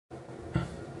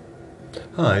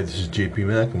Hi, this is JP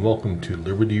Mack, and welcome to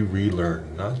Liberty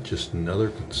Relearn, not just another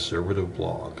conservative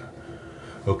blog.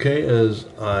 Okay, as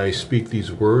I speak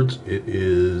these words, it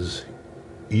is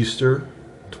Easter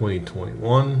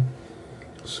 2021,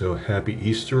 so happy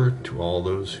Easter to all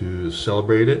those who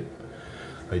celebrate it.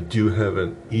 I do have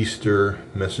an Easter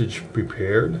message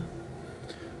prepared,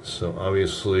 so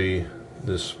obviously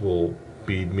this will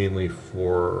be mainly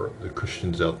for the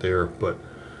Christians out there, but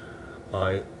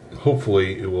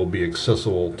hopefully it will be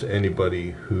accessible to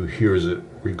anybody who hears it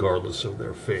regardless of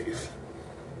their faith.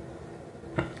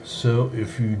 So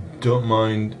if you don't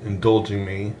mind indulging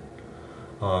me,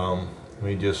 let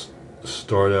me just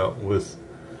start out with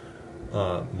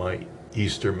my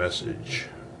Easter message.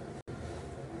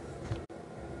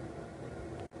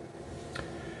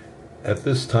 At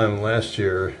this time last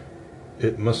year,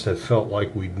 it must have felt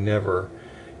like we'd never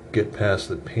get past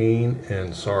the pain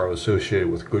and sorrow associated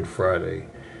with Good Friday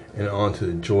and on to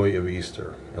the joy of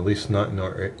Easter, at least not in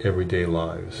our everyday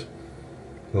lives.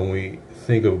 When we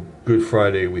think of Good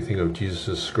Friday, we think of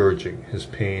Jesus' scourging, his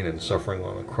pain and suffering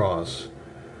on the cross.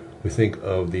 We think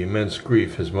of the immense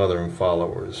grief his mother and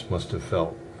followers must have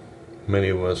felt. Many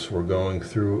of us were going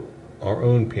through our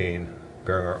own pain,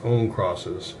 bearing our own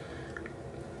crosses.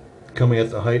 Coming at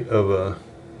the height of a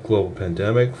global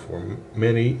pandemic, for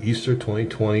many, Easter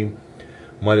 2020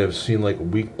 might have seemed like a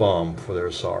weak balm for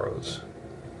their sorrows.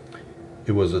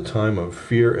 It was a time of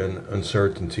fear and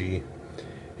uncertainty.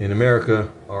 In America,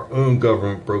 our own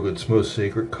government broke its most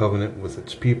sacred covenant with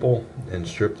its people and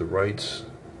stripped the rights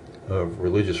of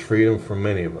religious freedom from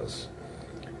many of us.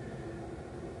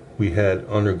 We had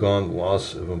undergone the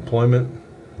loss of employment,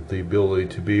 the ability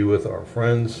to be with our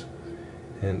friends,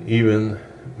 and even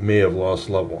may have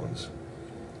lost loved ones.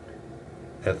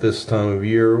 At this time of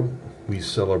year, we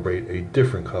celebrate a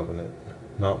different covenant,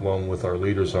 not one with our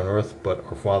leaders on earth, but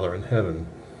our Father in heaven,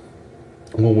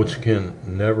 one which can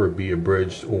never be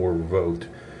abridged or revoked,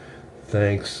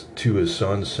 thanks to his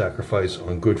Son's sacrifice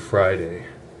on Good Friday.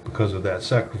 Because of that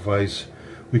sacrifice,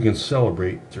 we can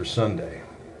celebrate Easter Sunday.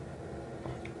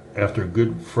 After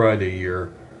Good Friday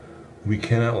year, we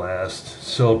can at last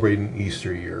celebrate an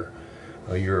Easter year,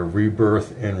 a year of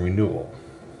rebirth and renewal.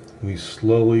 We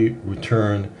slowly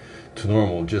return to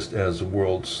normal, just as the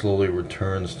world slowly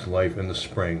returns to life in the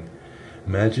spring.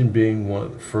 Imagine being one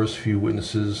of the first few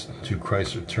witnesses to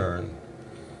Christ's return.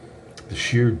 The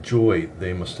sheer joy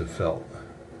they must have felt.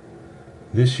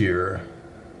 This year,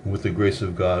 with the grace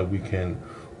of God, we can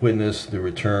witness the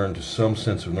return to some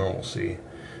sense of normalcy,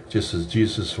 just as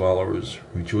Jesus' followers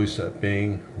rejoiced at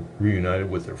being reunited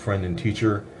with their friend and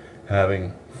teacher,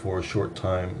 having for a short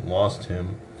time lost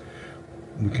him.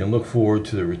 We can look forward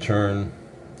to the return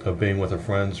of being with our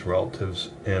friends, relatives,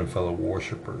 and fellow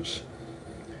worshipers.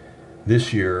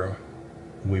 This year,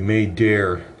 we may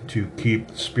dare to keep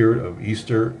the spirit of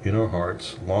Easter in our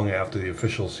hearts long after the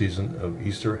official season of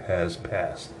Easter has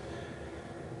passed.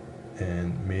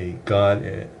 And may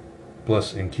God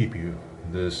bless and keep you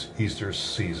this Easter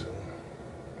season.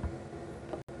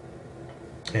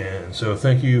 And so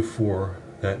thank you for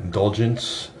that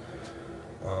indulgence.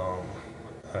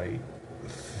 I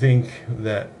think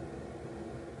that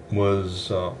was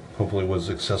hopefully was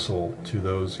accessible to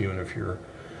those, even if you're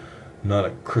not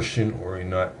a Christian or you're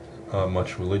not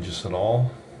much religious at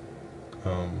all.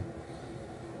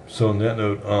 So on that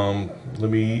note,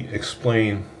 let me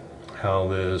explain how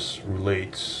this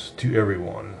relates to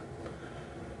everyone.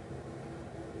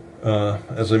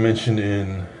 As I mentioned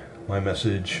in my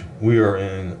message, we are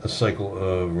in a cycle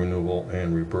of renewal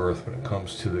and rebirth when it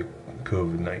comes to the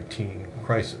COVID-19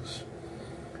 crisis.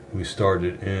 We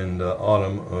started in the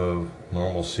autumn of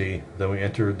normalcy, then we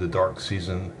entered the dark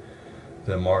season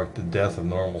that marked the death of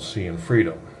normalcy and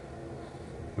freedom.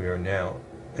 We are now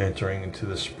entering into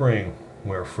the spring,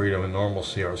 where freedom and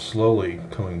normalcy are slowly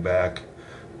coming back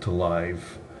to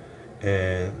life,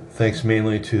 and thanks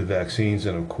mainly to vaccines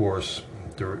and, of course,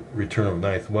 the return of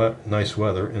nice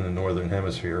weather in the northern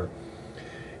hemisphere.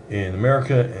 In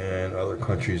America and other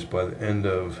countries, by the end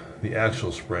of the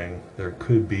actual spring, there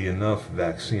could be enough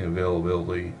vaccine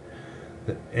availability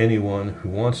that anyone who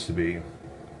wants to be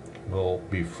will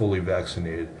be fully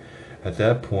vaccinated. At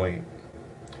that point,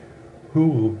 who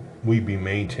will we be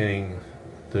maintaining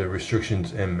the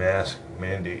restrictions and mask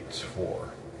mandates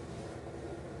for?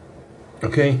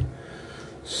 Okay,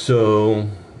 so,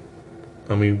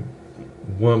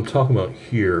 what I'm talking about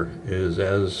here is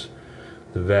as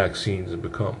the vaccines have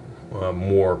become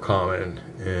more common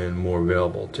and more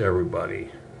available to everybody,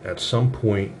 at some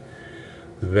point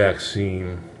the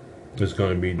vaccine is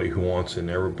going to be who wants it, and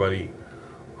everybody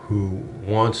who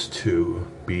wants to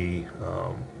be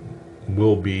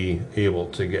will be able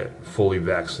to get fully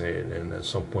vaccinated, and at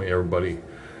some point everybody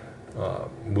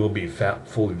will be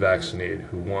fully vaccinated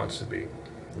who wants to be.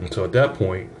 And so at that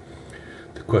point,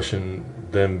 the question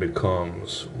then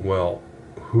becomes, well,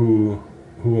 who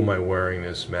am I wearing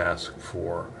this mask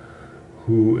for?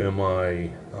 Who am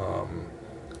I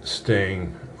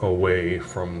staying away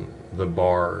from the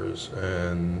bars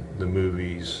and the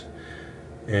movies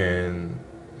and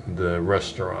the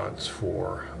restaurants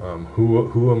for?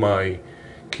 Who am I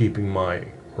keeping my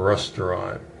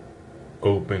restaurant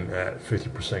open at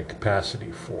 50%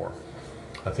 capacity for?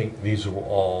 I think these will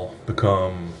all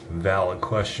become valid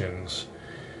questions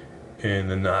in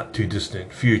the not too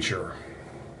distant future.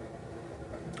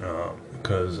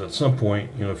 Because at some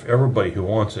point, if everybody who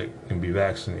wants it can be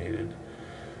vaccinated,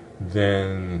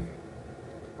 then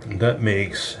that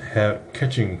makes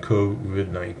catching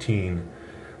COVID-19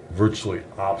 virtually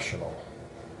optional.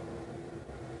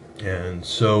 And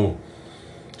so,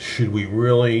 should we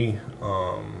really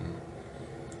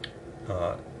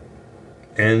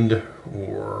end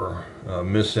or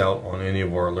miss out on any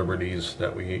of our liberties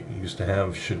that we used to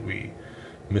have? Should we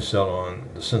miss out on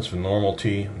the sense of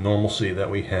normalcy that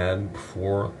we had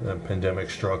before the pandemic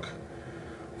struck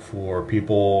for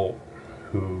people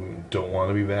who don't want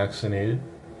to be vaccinated?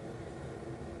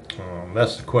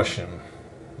 That's the question.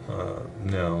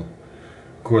 No.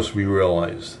 Of course, we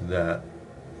realize that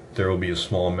there will be a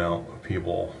small amount of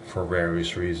people, for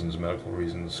various reasons, medical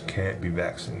reasons, can't be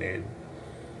vaccinated.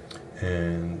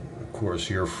 And of course,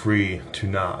 you're free to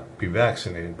not be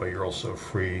vaccinated, but you're also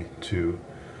free to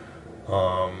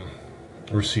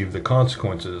receive the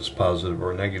consequences, positive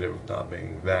or negative, of not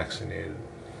being vaccinated.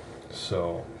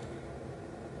 So,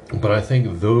 but I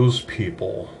think those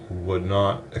people would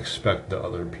not expect the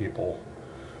other people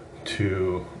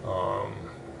to,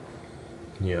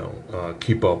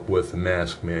 keep up with the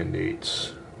mask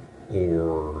mandates,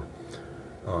 or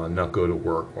not go to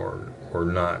work, or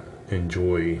not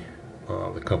enjoy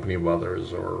the company of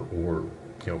others, or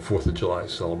 4th of July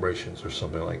celebrations or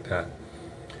something like that.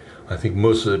 I think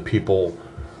most of the people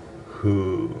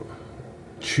who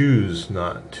choose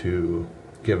not to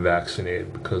get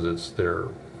vaccinated because it's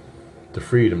the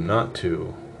freedom not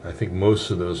to, I think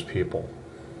most of those people,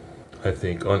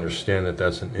 understand that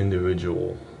that's an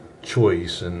individual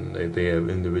choice, and they have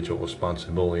individual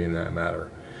responsibility in that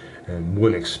matter, and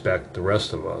wouldn't expect the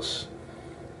rest of us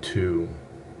to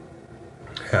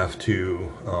have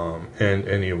to end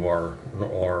any of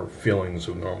our feelings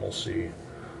of normalcy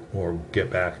or get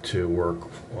back to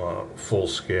work full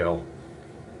scale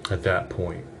at that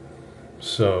point.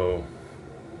 So,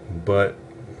 but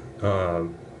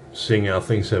seeing how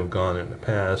things have gone in the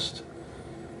past,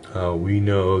 we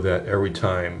know that every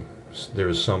time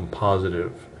there's some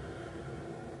positive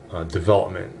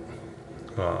development,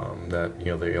 that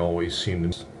they always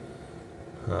seem to.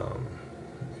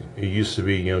 It used to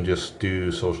be just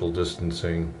do social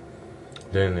distancing,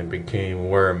 then it became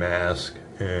wear a mask,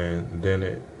 and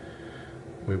then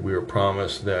we were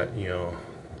promised that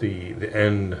the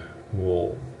end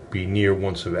will be near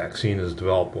once a vaccine is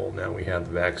developed. Well, now we have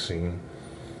the vaccine.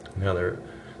 Now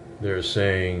they're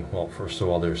saying, well, first of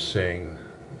all, they're saying,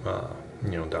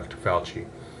 Dr. Fauci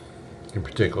in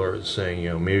particular is saying,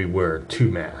 maybe wear 2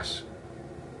 masks.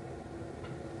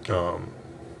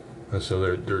 And so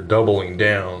they're doubling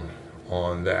down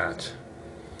on that.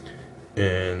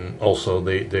 And also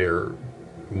they're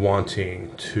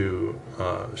wanting to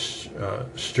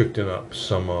stricten up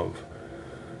some of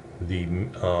the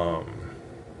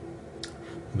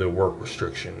work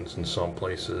restrictions in some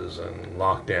places, and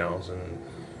lockdowns, and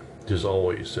there's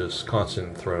always this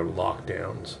constant threat of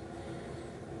lockdowns.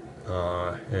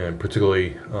 And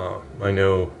particularly, I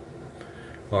know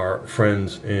our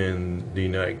friends in the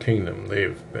United Kingdom,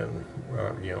 they've been,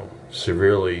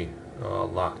 severely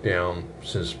locked down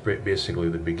since basically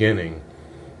the beginning.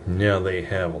 Now they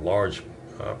have a large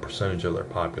percentage of their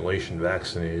population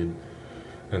vaccinated,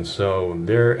 and so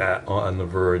they're on the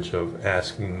verge of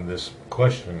asking this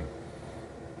question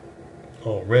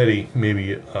already,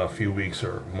 maybe a few weeks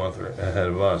or a month ahead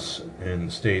of us in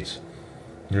the States.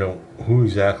 Who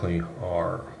exactly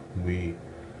are we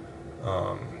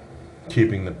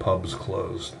keeping the pubs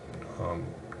closed,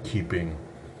 keeping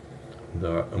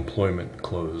the employment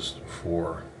closed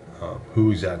for?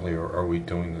 Who exactly are we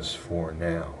doing this for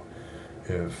now?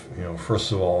 If,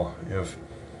 first of all, if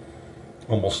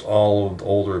almost all of the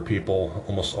older people,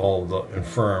 almost all of the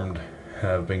infirmed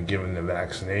have been given the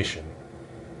vaccination,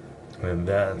 and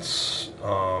that's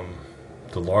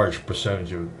the large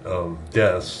percentage of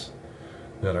deaths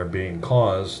that are being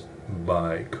caused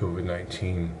by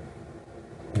COVID-19,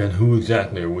 then who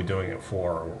exactly are we doing it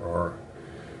for? Or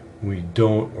we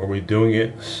don't, are we doing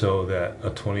it so that a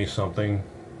 20-something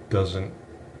doesn't,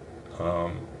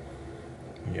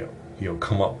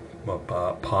 come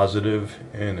up positive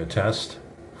in a test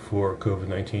for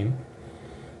COVID-19?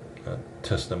 A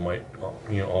test that might,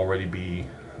 already be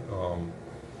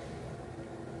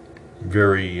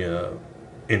very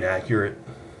inaccurate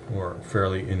or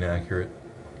fairly inaccurate.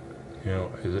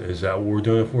 Is that what we're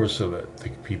doing it for? So that the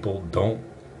people don't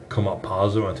come up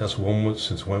positive on a test?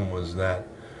 Since when was that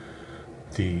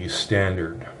the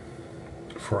standard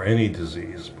for any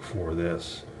disease before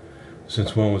this?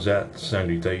 Since when was that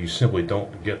standard that you simply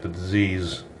don't get the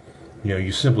disease?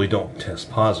 You simply don't test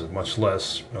positive, much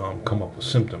less come up with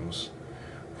symptoms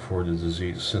for the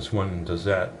disease. Since when does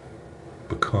that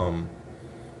become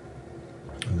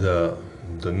the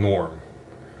norm?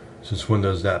 Since when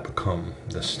does that become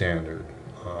the standard?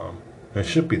 It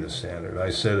should be the standard. I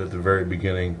said at the very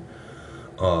beginning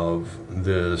of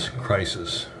this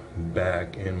crisis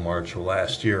back in March of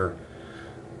last year,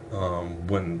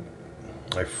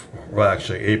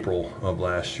 actually April of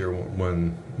last year,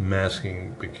 when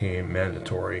masking became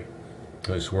mandatory, at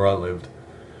least where I lived,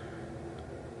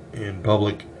 in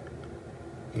public.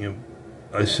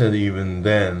 I said even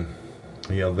then,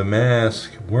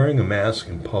 wearing a mask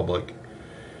in public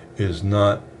is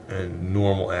not a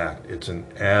normal act. It's an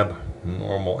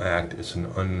abnormal act. It's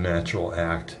an unnatural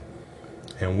act,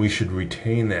 and we should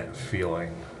retain that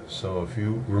feeling. So if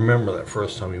you remember that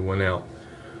first time you went out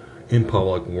in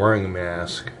public wearing a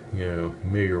mask,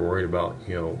 maybe you're worried about,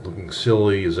 looking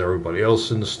silly. Is everybody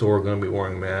else in the store going to be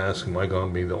wearing a mask? Am I going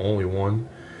to be the only one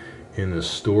in the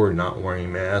store not wearing a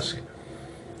mask?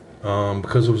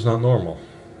 Because it was not normal.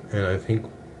 And I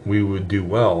think we would do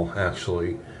well,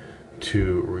 actually,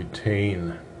 to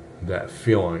retain that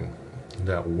feeling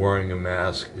that wearing a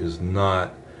mask is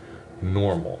not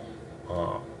normal.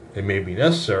 It may be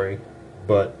necessary,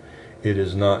 but it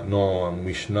is not normal, and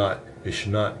it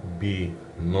should not be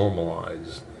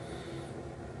normalized.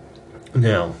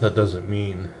 Now, that doesn't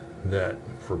mean that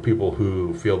for people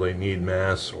who feel they need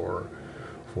masks, or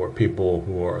for people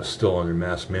who are still under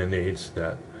mask mandates,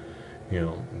 that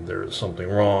there's something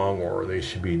wrong, or they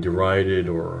should be derided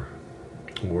or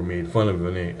made fun of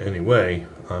in any way.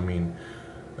 I mean,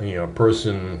 a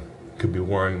person could be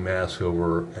wearing a mask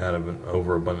out of an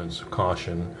overabundance of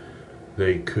caution.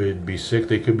 They could be sick.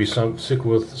 They could be sick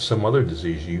with some other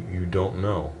disease you don't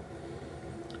know.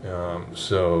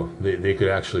 So they could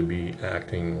actually be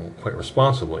acting quite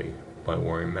responsibly by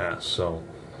wearing masks. So,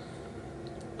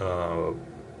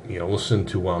 listen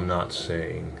to what I'm not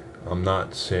saying. I'm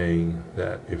not saying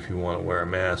that if you want to wear a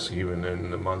mask, even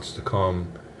in the months to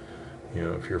come,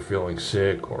 if you're feeling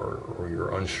sick or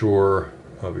you're unsure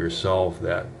of yourself,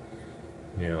 that,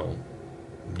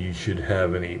 you should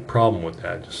have any problem with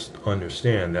that. Just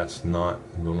understand that's not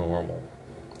the normal.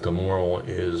 The normal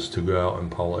is to go out in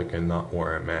public and not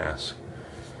wear a mask.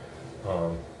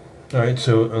 All right,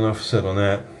 so enough said on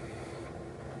that.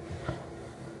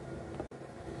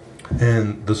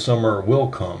 And the summer will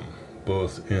come,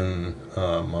 both in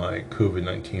my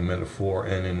COVID-19 metaphor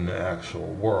and in the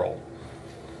actual world.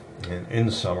 And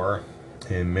in summer,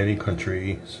 in many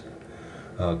countries,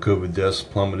 COVID deaths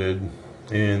plummeted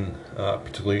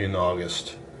particularly in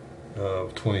August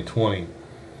of 2020.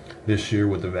 This year,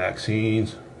 with the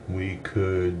vaccines, we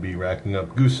could be racking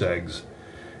up goose eggs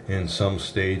in some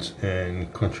states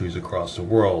and countries across the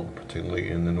world, particularly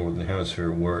in the Northern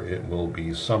Hemisphere, where it will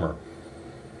be summer.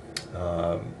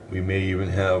 We may even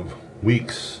have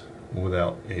weeks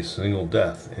without a single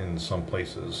death in some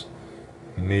places.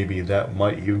 Maybe that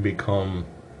might even become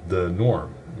the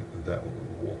norm,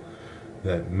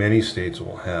 that many states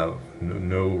will have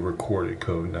no recorded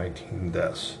COVID-19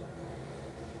 deaths.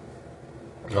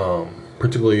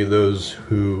 Particularly those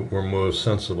who were most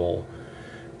sensible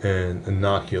and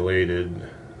inoculated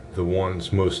the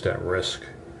ones most at risk,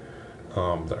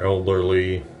 the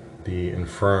elderly, the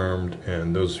infirmed,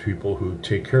 and those people who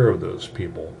take care of those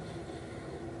people.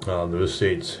 Those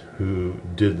states who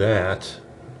did that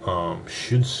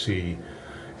should see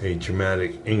a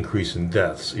dramatic increase in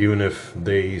deaths, even if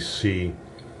they see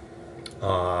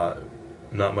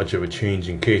not much of a change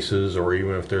in cases, or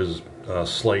even if there's a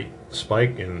slight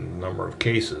spike in the number of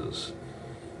cases.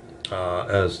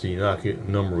 As the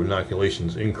number of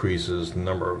inoculations increases, the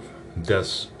number of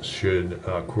deaths should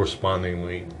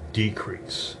correspondingly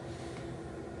decrease.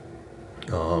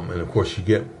 And of course, you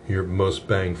get your most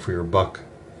bang for your buck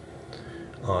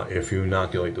if you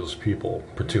inoculate those people,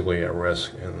 particularly at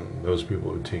risk, and those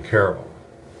people who take care of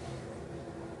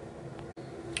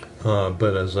them.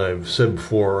 But as I've said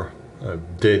before,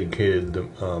 I've dedicated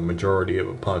the majority of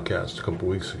a podcast a couple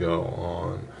weeks ago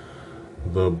on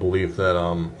the belief that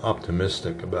I'm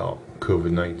optimistic about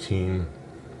COVID-19,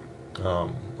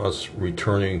 us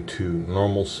returning to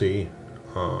normalcy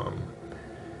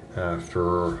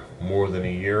after more than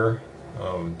a year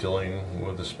of dealing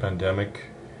with this pandemic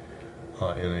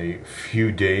in a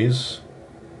few days.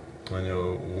 I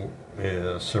know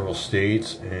several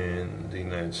states in the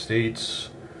United States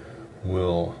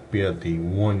will be at the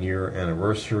 1 year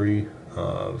anniversary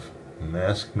of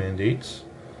mask mandates.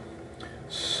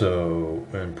 So,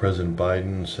 and President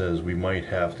Biden says we might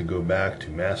have to go back to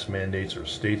mask mandates, or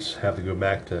states have to go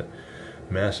back to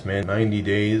mask mandate 90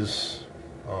 days.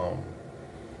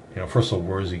 First of all,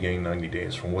 where is he getting 90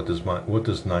 days from? What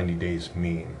does 90 days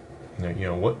mean?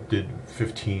 What did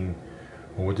 14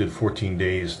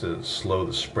 days to slow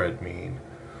the spread mean?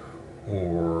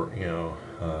 Or,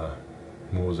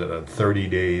 what was it, 30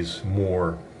 days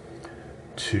more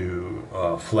to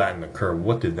flatten the curve?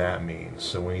 What did that mean?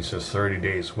 So when he says 30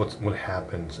 days, what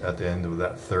happens at the end of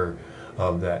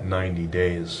that 90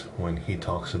 days when he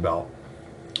talks about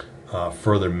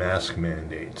further mask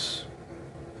mandates?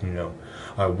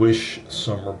 I wish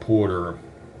some reporter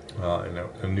in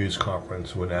a news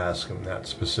conference would ask him that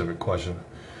specific question.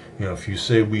 If you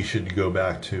say we should go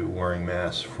back to wearing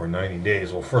masks for 90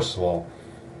 days, well, first of all,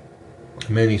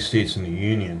 many states in the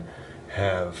union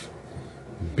have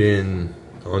been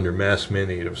under mask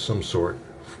mandate of some sort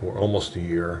for almost a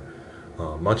year,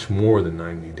 much more than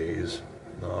 90 days.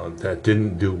 That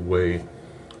didn't do away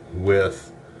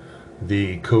with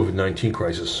the COVID-19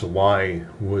 crisis. So why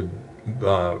would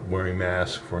wearing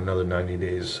masks for another 90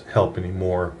 days help any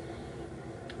more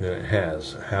than it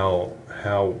has?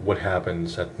 What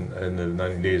happens in the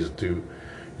 90 days? Do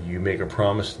you make a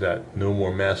promise that no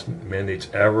more mask mandates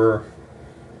ever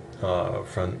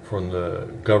from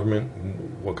the government?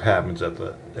 What happens at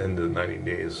the end of the 90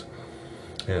 days?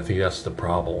 And I think that's the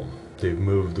problem. They've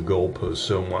moved the goalposts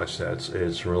so much that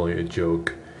it's really a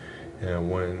joke.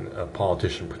 And when a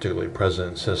politician, particularly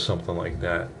president, says something like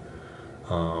that,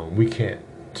 we can't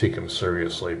take them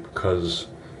seriously, because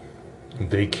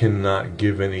they cannot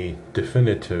give any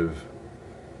definitive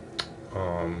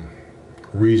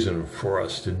reason for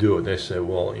us to do it. They say,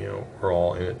 well, we're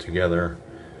all in it together,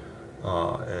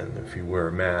 and if you wear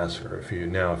a mask, or if you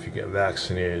get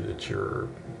vaccinated, it's your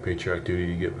patriotic duty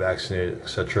to get vaccinated,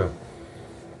 etc.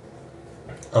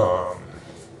 But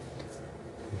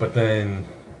then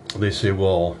they say,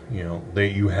 well,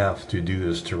 you have to do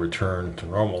this to return to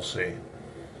normalcy.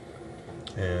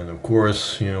 And of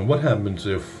course, what happens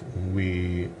if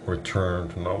we return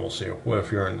to normalcy? What if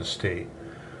you're in a state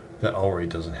that already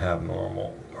doesn't have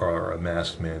normal or a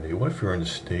mask mandate? What if you're in a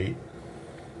state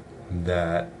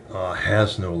that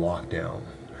has no lockdown,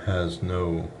 has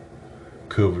no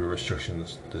COVID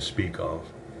restrictions to speak of?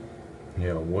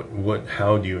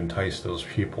 How do you entice those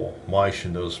people? Why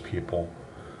should those people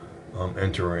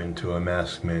enter into a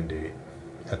mask mandate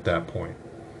at that point?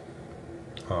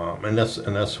 And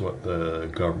that's what the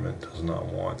government does not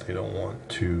want. They don't want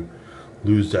to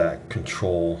lose that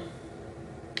control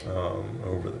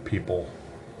over the people.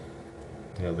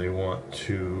 They want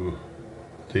to.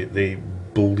 They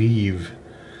believe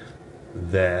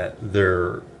that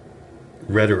their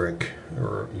rhetoric,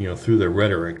 or through their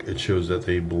rhetoric, it shows that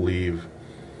they believe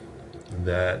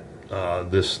that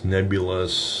this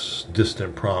nebulous,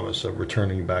 distant promise of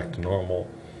returning back to normal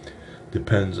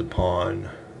depends upon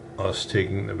us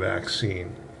taking the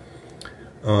vaccine.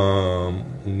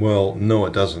 Well, no,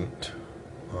 it doesn't.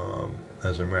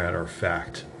 As a matter of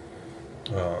fact,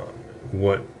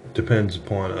 what depends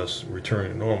upon us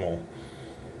returning to normal,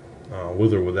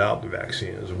 with or without the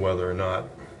vaccine, is whether or not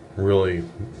really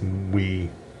we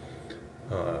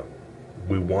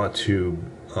want to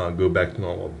go back to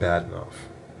normal bad enough.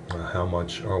 How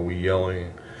much are we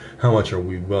yelling? How much are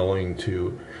we willing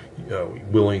to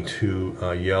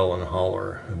yell and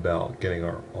holler about getting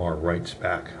our rights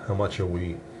back? How much are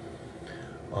we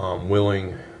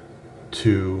willing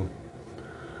to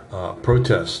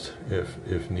protest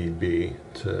if need be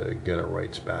to get our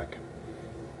rights back?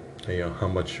 How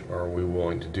much are we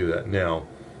willing to do that? Now,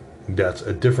 that's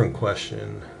a different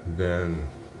question than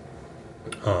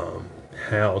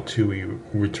how do we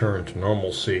return to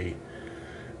normalcy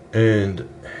and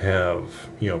have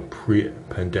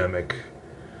pre-pandemic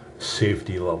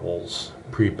safety levels,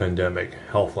 pre-pandemic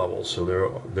health levels. So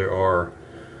there are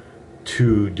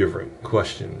two different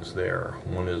questions there.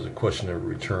 One is a question of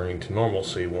returning to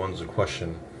normalcy. One's a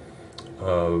question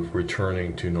of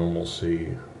returning to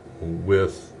normalcy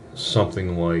with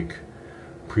something like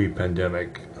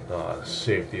pre-pandemic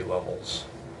safety levels.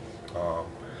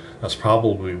 That's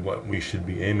probably what we should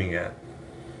be aiming at.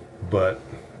 But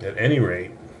at any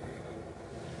rate,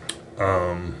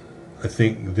 I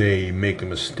think they make a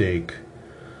mistake.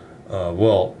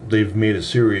 Well, they've made a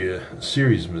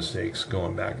series of mistakes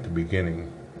going back to the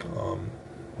beginning.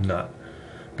 Not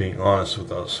being honest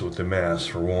with us with the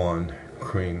mask, for one,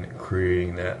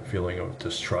 creating that feeling of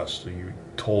distrust. So you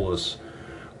told us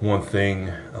one thing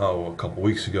a couple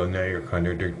weeks ago, now you're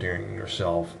contradicting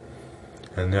yourself.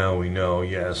 And now we know,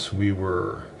 yes, we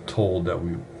were told that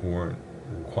we weren't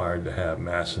required to have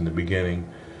masks in the beginning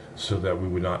so that we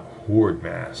would not hoard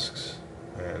masks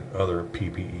and other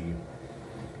PPE,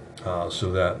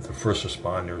 so that the first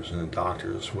responders and the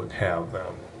doctors would have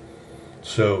them.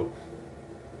 So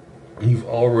you've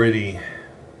already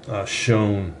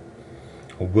shown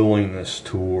a willingness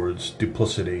towards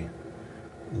duplicity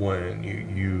when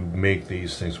you make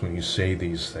these things, when you say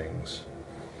these things.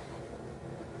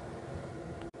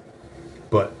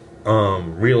 But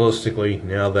realistically,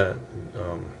 now that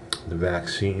the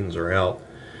vaccines are out,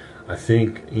 I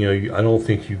think, I don't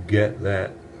think you get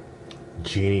that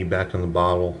genie back in the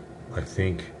bottle. I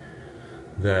think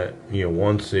that,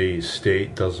 once a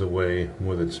state does away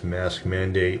with its mask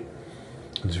mandate,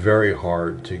 it's very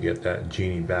hard to get that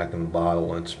genie back in the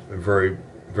bottle. And it's very,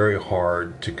 very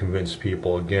hard to convince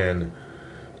people again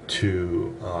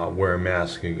to wear a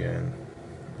mask again.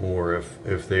 Or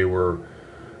if they were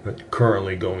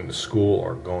currently going to school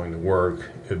or going to work,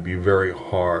 it'd be very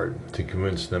hard to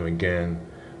convince them again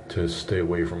to stay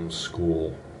away from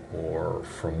school or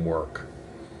from work.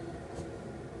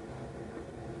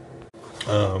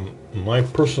 My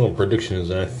personal prediction is,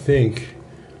 I think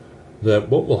that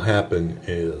what will happen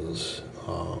is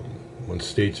when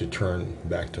states return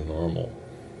back to normal,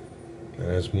 and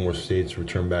as more states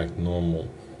return back to normal,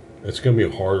 it's going to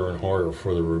be harder and harder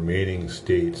for the remaining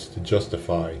states to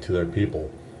justify to their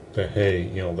people that, hey,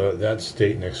 that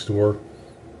state next door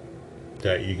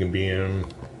that you can be in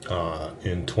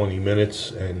 20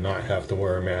 minutes and not have to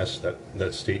wear a mask,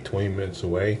 that state 20 minutes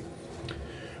away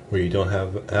where you don't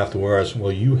have to wear a mask,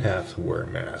 well, you have to wear a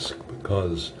mask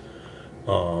because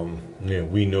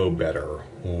we know better,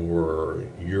 or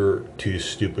you're too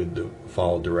stupid to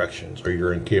follow directions, or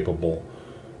you're incapable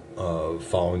of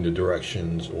following the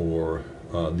directions, or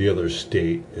the other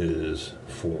state is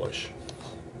foolish.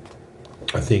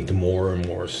 I think the more and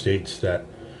more states that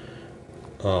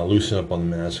loosen up on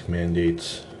the mask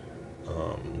mandates,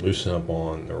 loosen up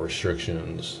on the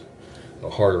restrictions, the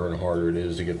harder and harder it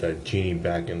is to get that genie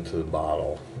back into the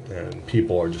bottle, and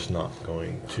people are just not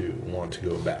going to want to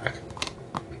go back.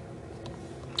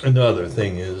 Another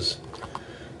thing is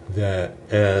that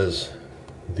as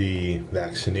the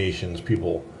vaccinations,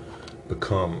 people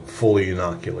become fully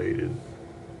inoculated,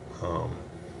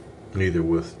 either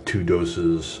with 2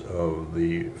 doses of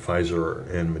the Pfizer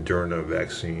and Moderna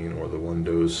vaccine or the 1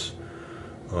 dose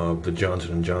of the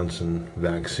Johnson & Johnson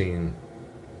vaccine,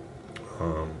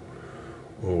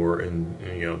 or in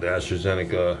the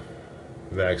AstraZeneca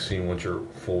vaccine, once you're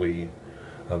fully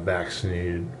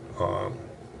vaccinated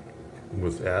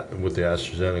with the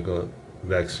AstraZeneca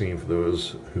vaccine for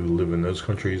those who live in those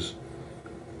countries,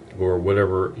 or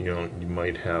whatever, you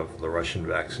might have the Russian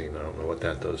vaccine. I don't know what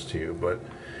that does to you, but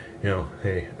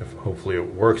hey, hopefully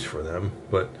it works for them.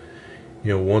 But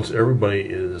once everybody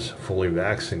is fully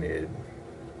vaccinated,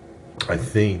 I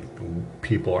think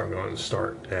people are going to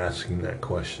start asking that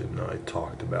question that I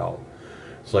talked about.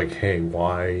 It's like, hey,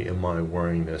 why am I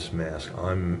wearing this mask?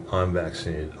 I'm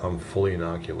vaccinated. I'm fully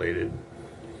inoculated.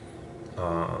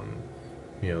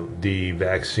 The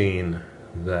vaccine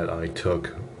that I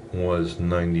took was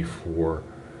 94%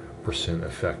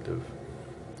 effective.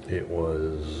 It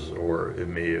was, or it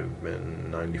may have been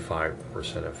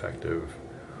 95% effective,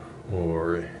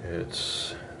 or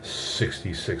it's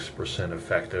 66%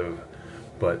 effective,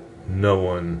 but no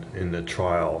one in the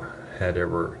trial had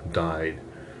ever died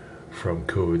from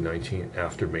COVID-19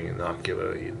 after being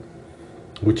inoculated,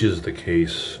 which is the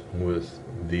case with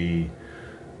the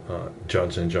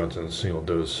Johnson & Johnson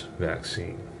single-dose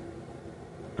vaccine.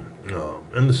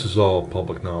 And this is all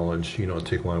public knowledge.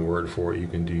 Take my word for it. You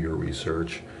can do your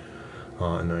research,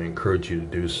 and I encourage you to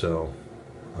do so.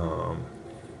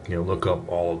 Look up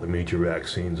all of the major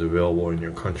vaccines available in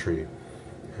your country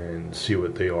and see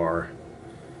what they are,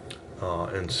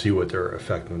 and see what their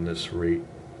effectiveness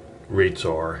rates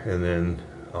are, and then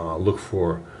look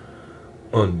for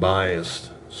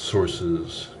unbiased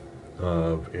sources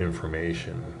of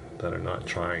information that are not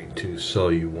trying to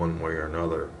sell you one way or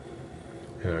another,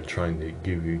 and are trying to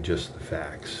give you just the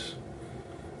facts.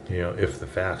 If the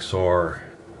facts are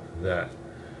that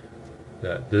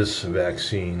this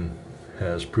vaccine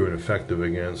has proven effective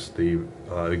against the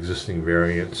existing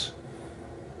variants,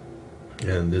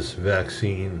 and this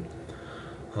vaccine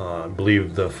I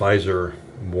believe the Pfizer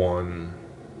one.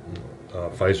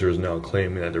 Pfizer is now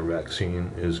claiming that their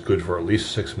vaccine is good for at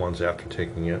least 6 months after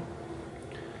taking it.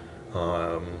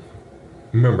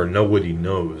 Remember, nobody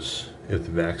knows if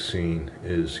the vaccine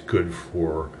is good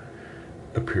for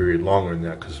a period longer than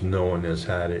that, because no one has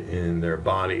had it in their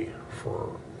body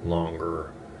for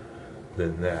longer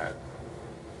than that,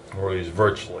 or at least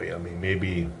virtually. I mean,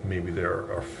 maybe there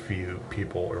are a few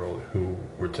people who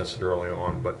were tested early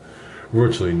on, but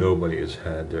virtually nobody has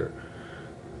had the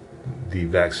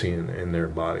vaccine in their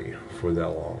body for that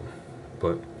long.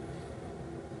 But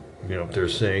if they're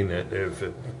saying that if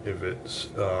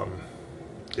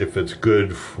it's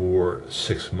good for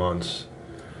 6 months,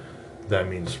 that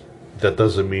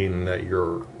doesn't mean that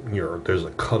there's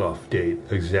a cutoff date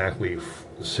exactly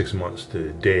 6 months to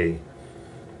the day,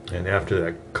 and after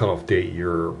that cutoff date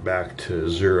you're back to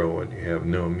zero and you have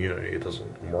no immunity. It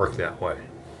doesn't work that way.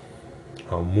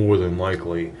 More than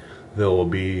likely there will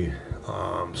be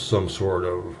some sort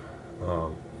of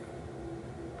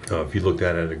if you looked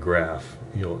at it a graph,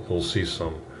 you'll see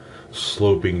some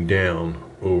sloping down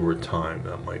over time.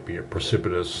 That might be a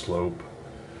precipitous slope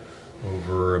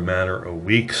over a matter of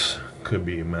weeks, could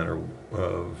be a matter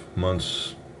of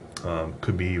months,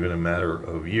 could be even a matter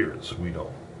of years. We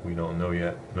don't know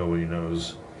yet. Nobody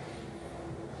knows.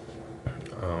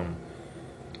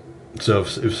 So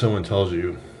if someone tells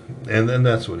you, and then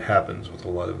that's what happens with a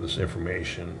lot of this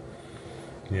information.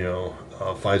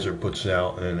 Pfizer puts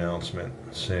out an announcement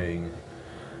saying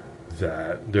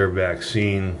that their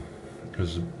vaccine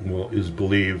is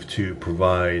believed to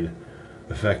provide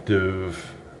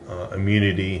effective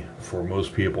immunity for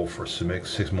most people for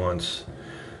 6 months.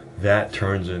 That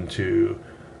turns into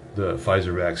the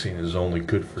Pfizer vaccine is only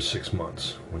good for 6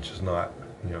 months, which is not,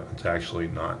 it's actually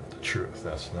not the truth.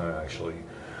 That's not actually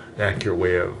an accurate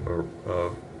way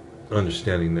of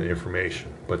understanding the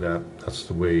information, but that's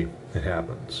the way it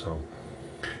happens. So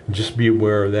just be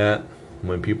aware of that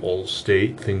when people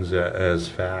state things as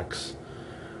facts.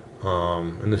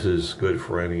 And this is good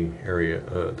for any area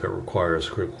that requires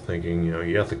critical thinking.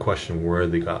 You have to question where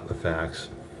they got the facts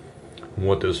and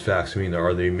what those facts mean.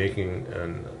 Are they making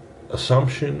an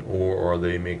assumption or are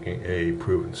they making a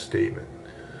proven statement?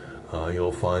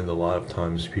 You'll find a lot of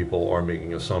times people are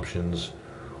making assumptions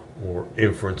or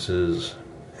inferences,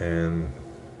 and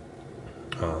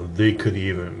they could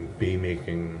even be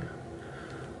making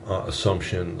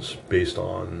assumptions based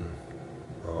on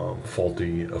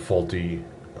faulty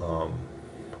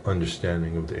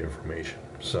understanding of the information.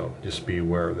 So just be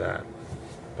aware of that.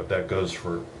 But that goes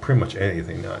for pretty much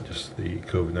anything, not just the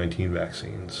COVID-19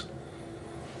 vaccines.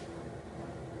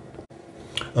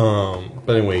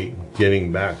 But anyway,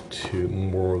 getting back to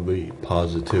more of the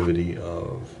positivity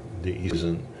of the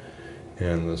season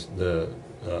and the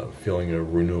feeling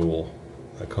of renewal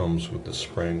that comes with the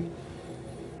spring,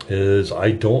 is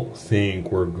I don't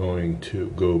think we're going to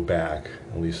go back,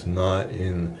 at least not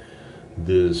in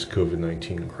this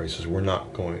COVID-19 crisis. We're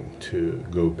not going to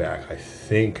go back. I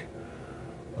think,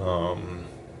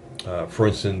 for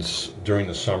instance, during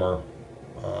the summer,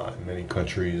 many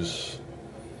countries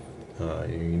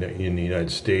in the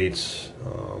United States,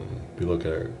 if you look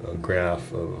at a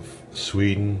graph of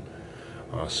Sweden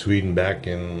back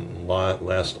in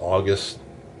last August,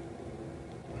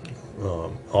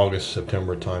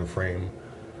 September time frame,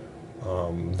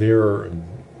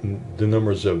 the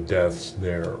numbers of deaths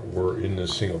there were in the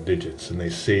single digits, and they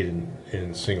stayed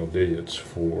in single digits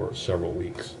for several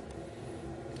weeks.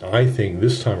 I think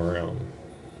this time around,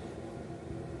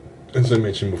 as I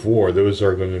mentioned before, those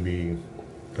are going to be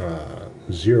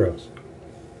zeros.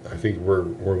 I think we're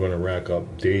going to rack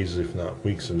up days, if not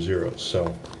weeks, of zeros.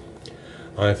 So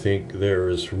I think there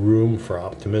is room for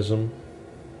optimism,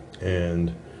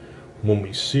 and when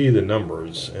we see the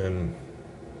numbers, and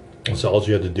so all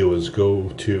you have to do is go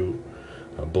to,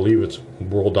 I believe it's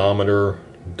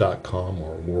worldometer.com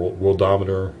or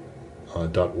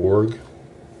worldometer.org.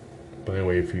 But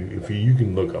anyway, if you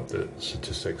can look up the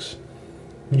statistics,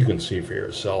 you can see for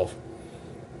yourself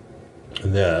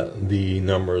that the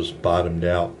numbers bottomed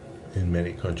out in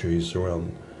many countries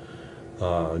around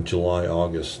July,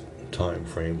 August time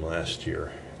frame last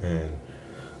year. And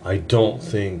I don't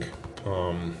think,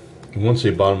 once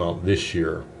they bottom out this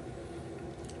year,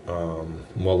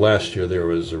 well, last year there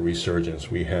was a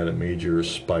resurgence. We had a major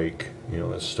spike,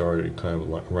 that started kind of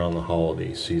around the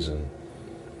holiday season.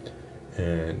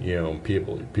 And,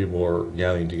 people are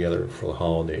gathering together for the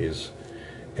holidays.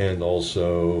 And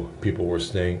also people were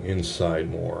staying inside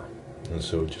more. And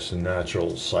so just a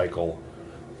natural cycle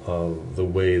of the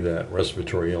way that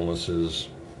respiratory illnesses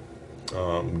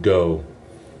go.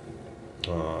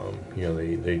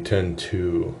 They tend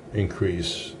to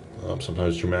increase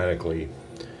sometimes dramatically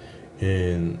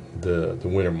in the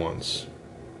winter months.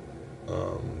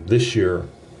 This year,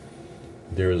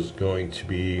 there's going to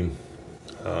be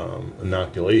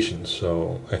inoculations,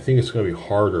 so I think it's going to be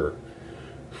harder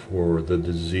for the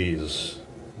disease,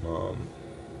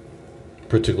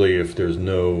 particularly if there's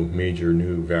no major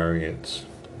new variants.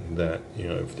 That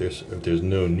if there's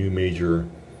no new major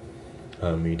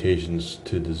mutations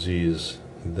to disease,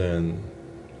 then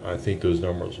I think those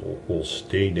numbers will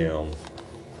stay down,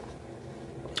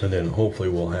 and then hopefully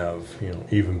we'll have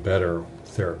even better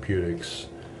therapeutics.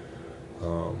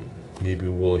 Maybe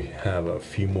we'll have a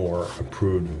few more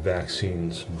approved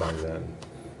vaccines by then,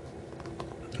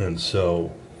 and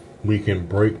so we can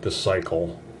break the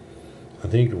cycle. I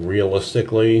think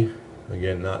realistically,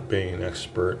 again, not being an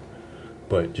expert,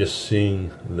 but just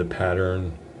seeing the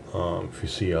pattern, if you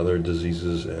see other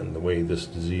diseases and the way this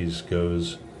disease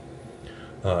goes,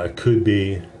 it could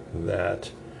be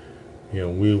that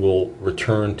we will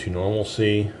return to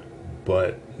normalcy,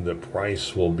 but the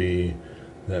price will be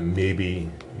that maybe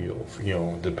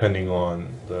depending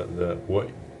on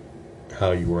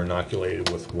how you were inoculated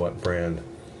with what brand,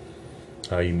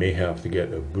 you may have to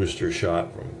get a booster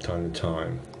shot from time to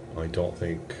time. I don't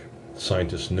think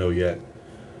scientists know yet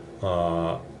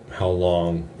how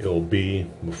long it'll be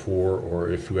before, or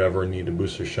if you ever need a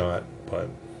booster shot, but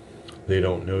they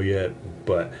don't know yet.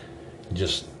 But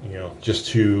just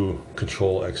to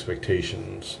control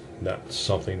expectations, that's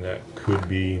something that could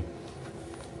be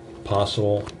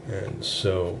possible. And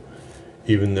so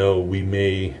even though we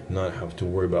may not have to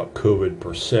worry about COVID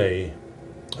per se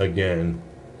again,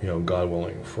 God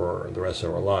willing, for the rest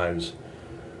of our lives,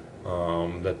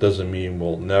 that doesn't mean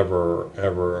we'll never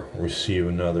ever receive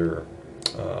another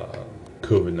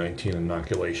COVID-19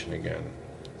 inoculation again.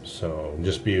 So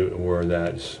just be aware of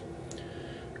that.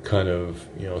 Kind of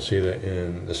say that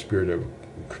in the spirit of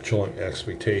controlling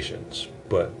expectations.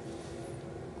 But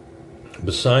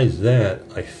besides that,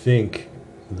 I think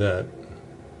that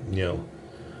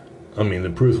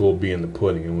the proof will be in the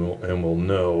pudding, and we'll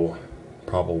know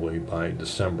probably by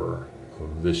December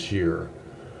of this year,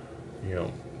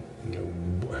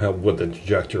 what the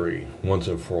trajectory once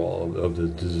and for all of the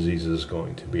disease is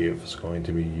going to be. If it's going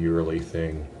to be a yearly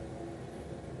thing,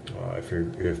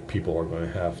 if people are going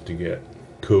to have to get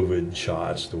COVID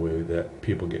shots the way that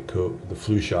people get the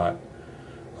flu shot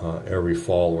every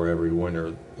fall or every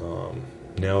winter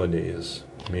nowadays,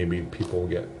 maybe people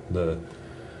get the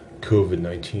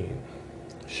COVID-19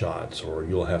 shots, or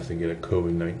you'll have to get a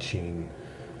COVID-19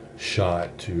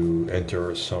 shot to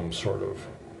enter some sort of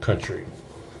country.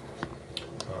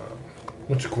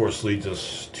 Which of course leads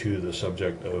us to the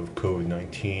subject of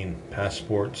COVID-19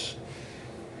 passports.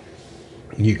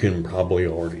 You can probably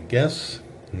already guess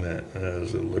that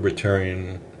as a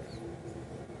libertarian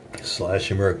 /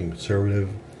 American conservative,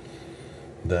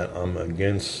 that I'm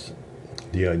against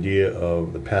the idea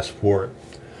of the passport.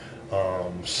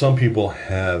 Some people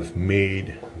have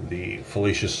made the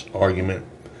fallacious argument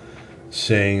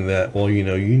saying that, well, you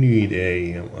need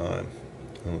a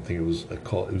I don't think it was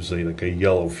like a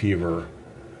yellow fever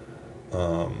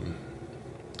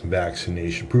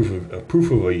vaccination,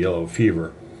 proof of a yellow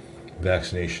fever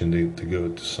vaccination to go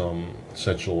to some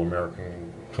Central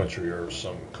American country or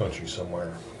some country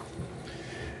somewhere.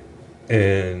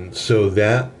 And so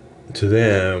that to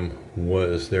them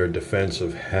was their defense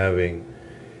of having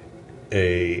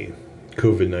a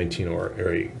COVID-19 or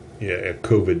a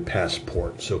COVID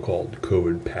passport, so-called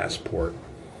COVID passport.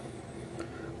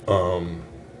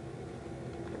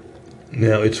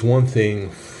 Now, it's one thing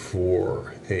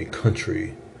for a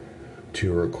country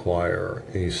to require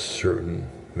a certain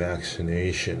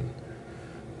vaccination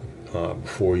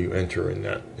before you enter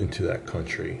into that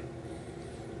country.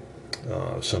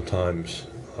 Sometimes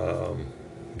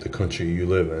the country you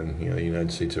live in, the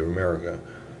United States of America,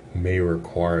 may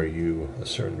require you to have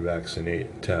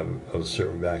a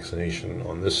certain vaccination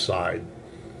on this side.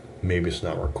 Maybe it's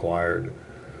not required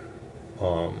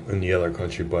in the other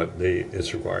country, but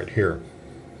it's required here.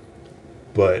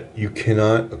 But you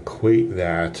cannot equate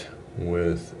that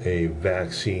with a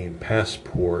vaccine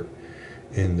passport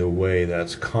in the way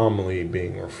that's commonly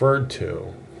being referred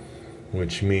to,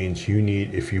 which means you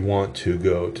need, if you want to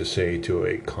go to, say, to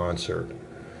a concert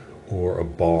or a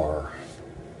bar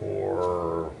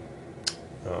or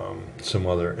some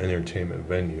other entertainment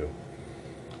venue,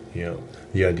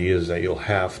 the idea is that you'll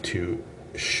have to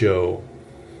show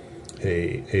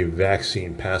a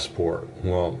vaccine passport.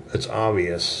 Well, it's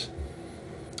obvious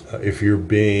if you're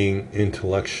being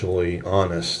intellectually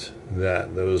honest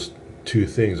that those two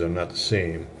things are not the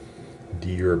same.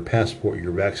 your passport,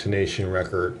 your vaccination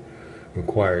record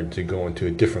required to go into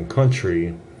a different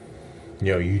country,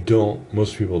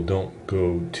 most people don't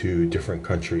go to different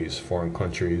countries, foreign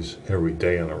countries, every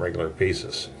day on a regular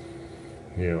basis.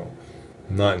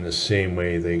 Not in the same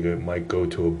way they might go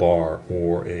to a bar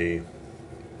or a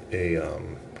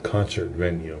concert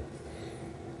venue.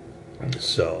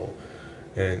 So,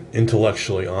 an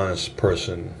intellectually honest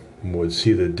person would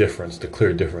see the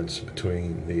clear difference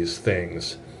between these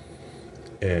things,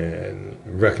 and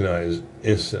recognize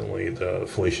instantly the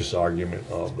fallacious argument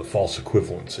of the false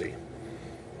equivalency.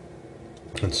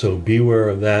 And so beware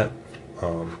of that.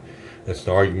 It's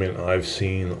an argument I've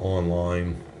seen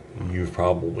online. You've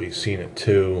probably seen it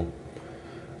too.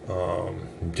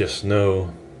 Just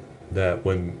know that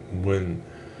when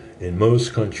in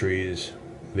most countries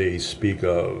they speak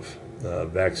of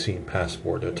vaccine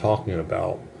passport, they're talking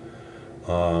about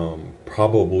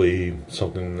probably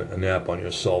an app on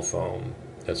your cell phone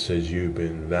that says you've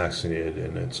been vaccinated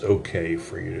and it's okay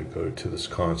for you to go to this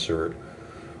concert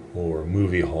or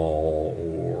movie hall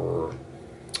or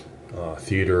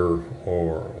theater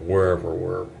or wherever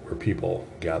where people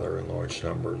gather in large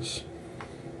numbers.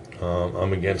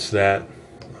 I'm against that.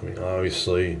 I mean,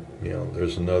 obviously,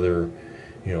 there's another,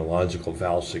 logical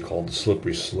fallacy called the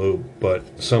slippery slope, but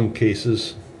in some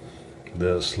cases,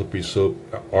 the slippery slope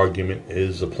argument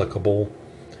is applicable,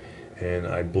 and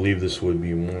I believe this would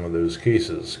be one of those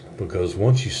cases, because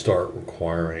once you start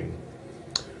requiring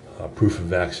proof of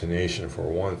vaccination for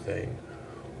one thing,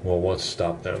 well, what's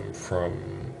stopped them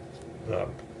from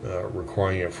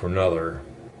requiring it for another?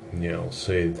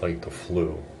 Say like the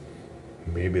flu.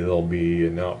 Maybe there'll be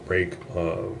an outbreak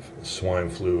of swine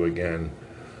flu again,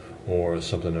 or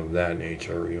something of that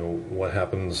nature. What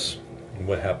happens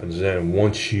then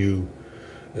once you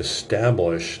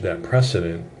establish that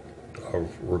precedent of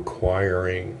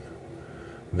requiring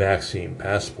vaccine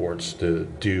passports to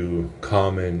do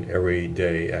common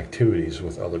everyday activities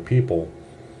with other people?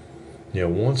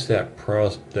 Once that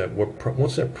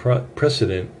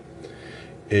precedent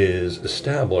is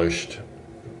established,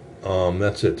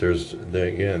 that's it.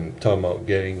 Again, talking about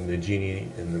getting the genie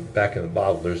back in the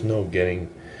bottle. There's no getting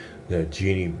the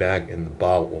genie back in the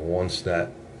bottle once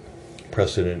that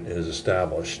precedent is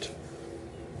established.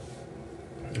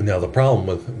 Now, the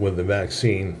problem with the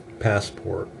vaccine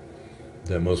passport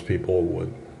that most people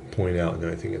would point out, and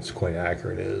I think it's quite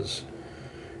accurate, is,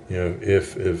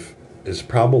 if it's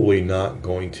probably not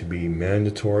going to be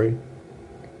mandatory,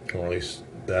 or at least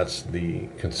that's the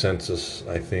consensus,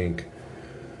 I think.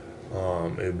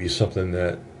 It would be something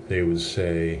that they would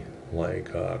say, like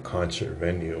a concert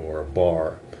venue or a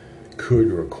bar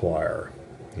could require,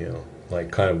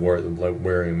 like kind of like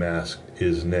wearing a mask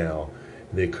is now.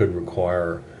 They could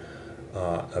require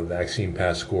a vaccine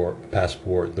passport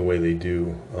the way they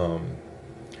do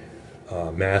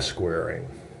mask wearing.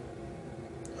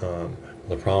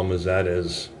 The problem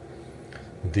is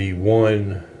the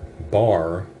one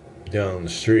bar down the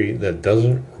street that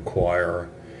doesn't require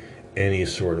any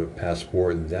sort of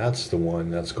passport, that's the one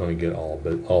that's going to get all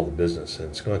the business, and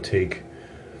it's going to take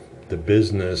the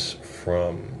business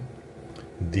from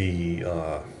the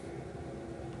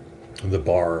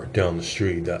bar down the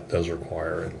street that does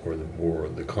require it, or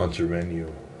the concert venue,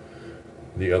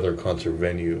 the other concert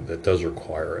venue that does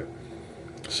require it.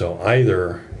 So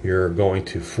either you're going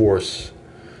to force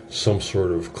some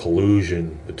sort of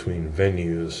collusion between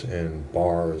venues and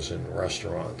bars and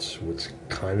restaurants, which is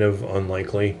kind of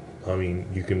unlikely. I mean,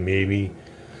 you can maybe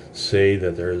say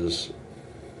that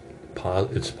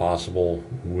it's possible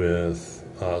with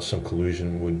some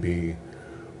collusion would be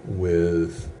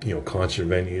with concert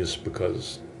venues,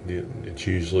 because it's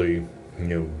usually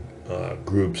music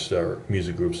groups that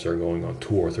are going on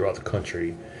tour throughout the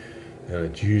country, and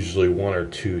it's usually one or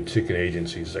two ticket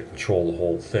agencies that control the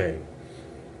whole thing.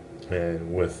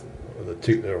 And with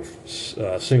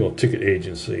the single ticket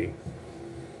agency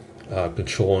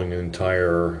controlling an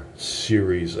entire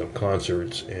series of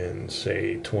concerts in,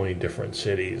 say, 20 different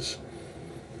cities,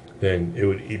 then it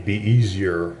would be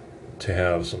easier to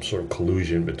have some sort of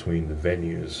collusion between the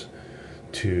venues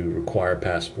to require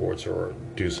passports or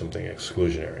do something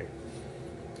exclusionary.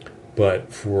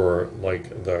 But for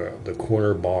like the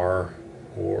corner bar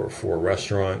or for a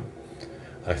restaurant,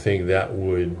 I think that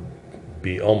would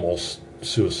be almost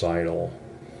suicidal,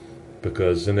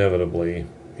 because inevitably,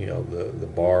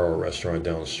 the bar or restaurant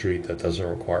down the street that doesn't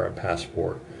require a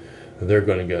passport, they're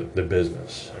going to get the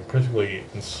business. And particularly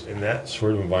in that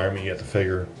sort of environment, you have to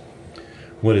figure,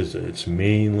 what is it? It's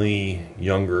mainly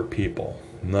younger people,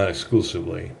 not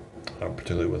exclusively,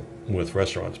 particularly with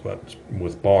restaurants, but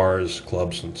with bars,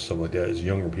 clubs, and stuff like that, is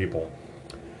younger people.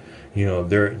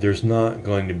 there's not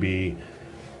going to be,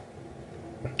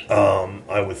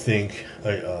 I would think,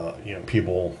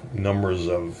 people, numbers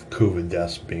of COVID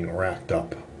deaths being racked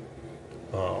up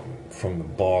from the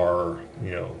bar,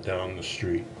 down the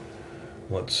street,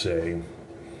 let's say.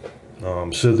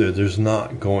 So there's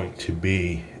not going to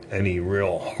be any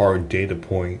real hard data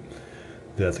point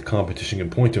that the competition can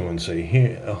point to and say,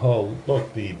 here, oh,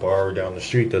 look, the bar down the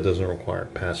street that doesn't require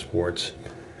passports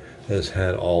has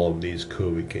had all of these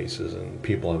COVID cases, and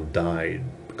people have died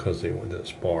because they went to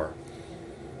this bar.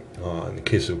 In the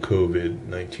case of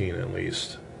COVID-19, at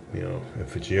least,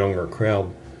 if it's a younger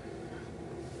crowd,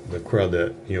 the crowd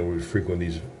that would frequent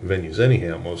these venues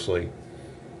anyhow, mostly,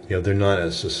 they're not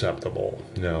as susceptible.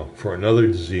 Now, for another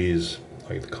disease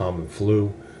like the common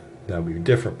flu, that would be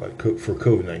different. But for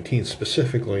COVID-19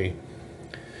 specifically,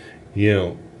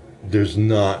 there's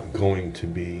not going to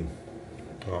be,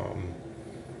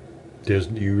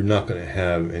 you're not going to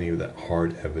have any of that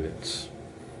hard evidence.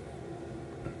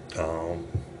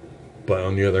 But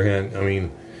on the other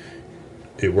hand,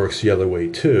 it works the other way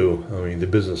too. The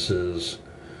businesses,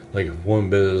 like if one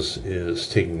business is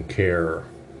taking care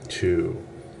to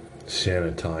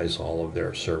sanitize all of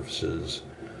their surfaces,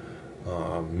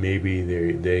 maybe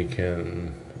they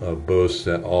can boast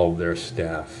that all of their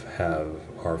staff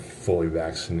are fully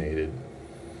vaccinated,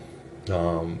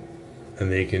 and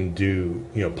they can do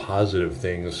positive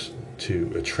things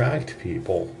to attract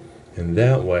people, and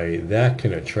that way that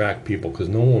can attract people, because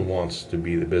no one wants to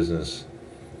be the business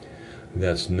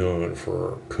that's known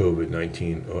for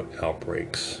COVID-19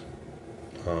 outbreaks.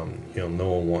 No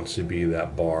one wants to be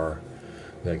that bar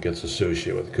that gets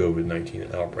associated with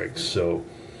COVID-19 outbreaks. So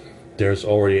there's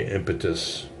already an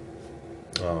impetus,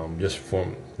 just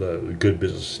from the good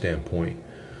business standpoint,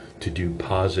 to do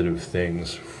positive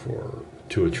things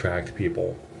to attract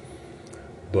people.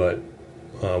 But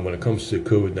when it comes to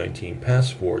COVID-19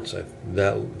 passports,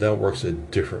 that works a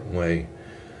different way.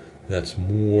 That's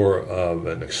more of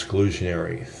an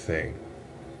exclusionary thing,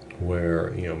 where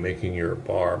making your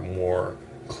bar more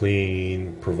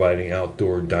clean, providing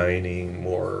outdoor dining,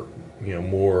 more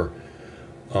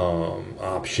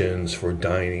options for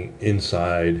dining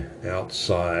inside,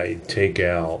 outside,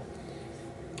 takeout,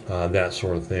 that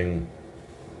sort of thing.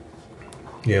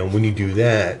 When you do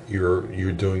that,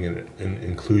 you're doing an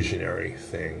inclusionary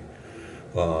thing.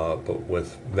 But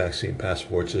with vaccine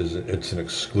passports, it's an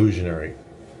exclusionary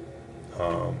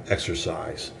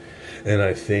exercise. And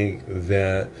I think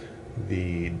that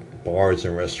the bars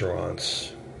and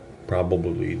restaurants,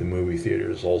 probably the movie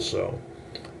theaters also,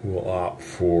 will opt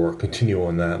for continue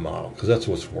on that model, because that's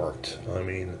what's worked.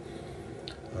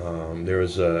 There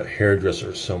was a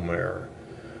hairdresser somewhere.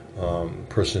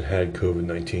 Person had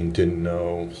COVID-19, didn't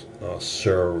know,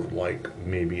 served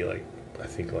maybe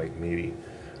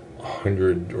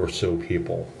 100 or so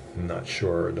people. I'm not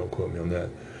sure, don't quote me on that.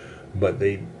 But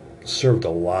they served a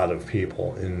lot of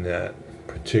people in that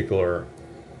particular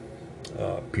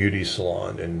beauty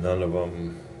salon, and none of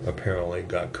them apparently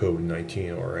got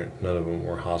COVID-19, or none of them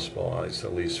were hospitalized,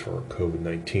 at least for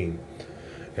COVID-19.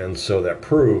 And so that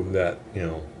proved that,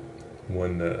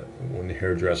 when the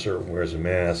hairdresser wears a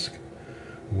mask,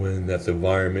 when that the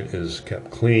environment is kept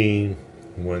clean,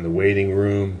 when the waiting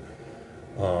room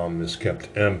is kept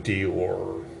empty,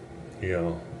 or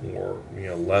you're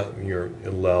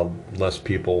allowed less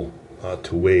people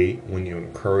to wait, when you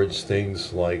encourage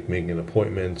things like making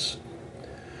appointments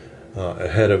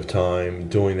ahead of time,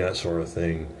 doing that sort of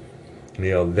thing,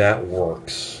 that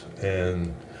works.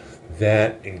 And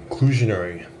that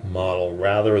inclusionary model,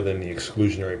 rather than the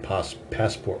exclusionary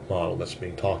passport model that's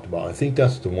being talked about, I think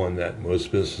that's the one that most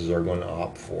businesses are going to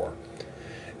opt for.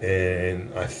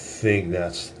 And I think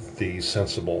that's the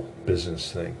sensible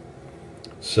business thing.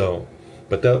 So,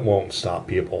 but that won't stop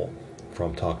people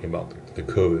from talking about the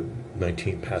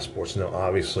COVID-19 passports. Now,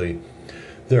 obviously,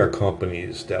 there are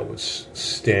companies that would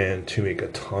stand to make a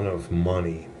ton of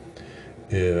money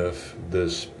if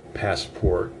this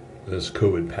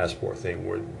COVID passport thing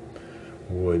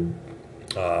would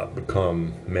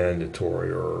become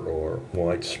mandatory or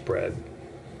widespread.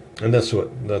 And let's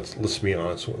be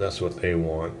honest, that's what they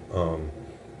want.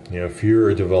 If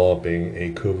you're developing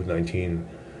a COVID-19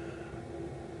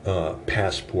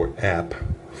 passport app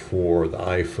for the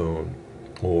iPhone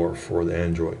or for the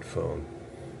Android phone,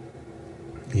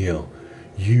 you're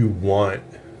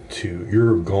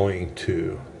going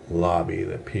to lobby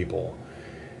the people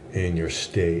in your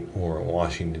state or in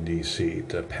Washington, D.C.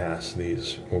 to pass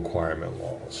these requirement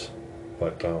laws.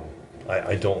 But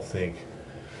I don't think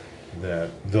that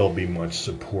there'll be much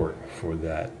support for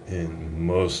that in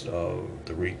most of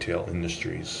the retail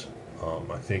industries.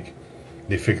 I think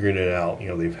they figured it out.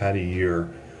 They've had a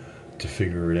year to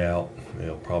figure it out.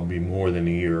 It'll probably be more than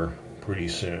a year pretty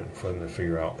soon for them to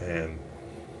figure out. And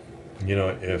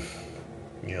if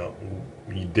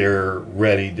they're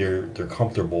ready, they're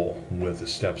comfortable with the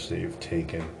steps they've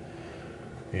taken.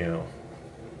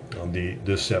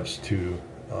 The steps to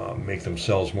make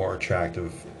themselves more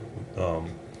attractive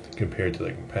compared to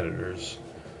the competitors,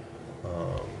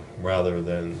 rather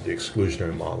than the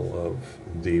exclusionary model of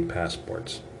the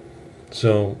passports.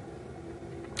 So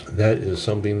that is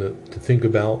something to think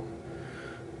about.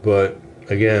 But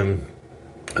again,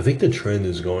 I think the trend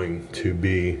is going to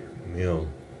be,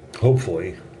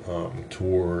 hopefully,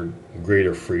 toward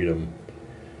greater freedom.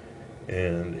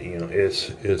 And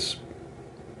it's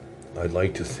I'd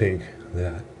like to think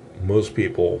that most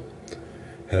people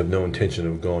have no intention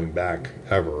of going back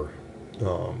ever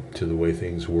to the way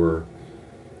things were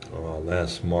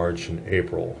last March and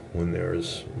April, when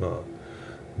there's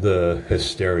the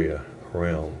hysteria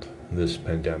around this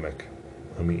pandemic.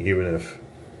 I mean, even if,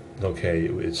 okay,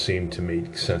 it seemed to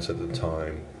make sense at the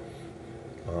time,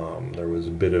 there was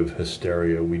a bit of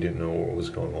hysteria. We didn't know what was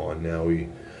going on. Now we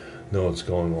know what's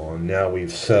going on. Now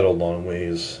we've settled on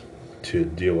ways to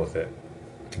deal with it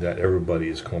that everybody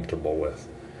is comfortable with.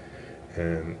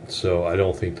 And so I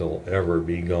don't think they'll ever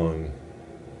be going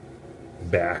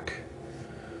back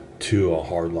to a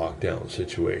hard lockdown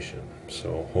situation.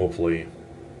 So hopefully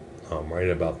I'm right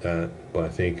about that. But I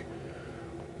think,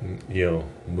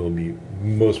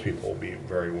 most people will be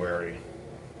very wary.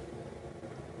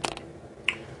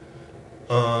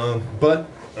 But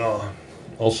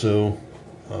also,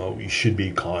 we should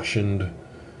be cautioned,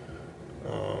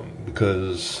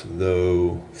 because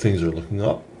though things are looking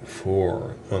up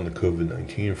on the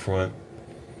COVID-19 front,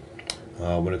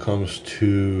 when it comes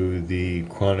to the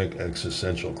chronic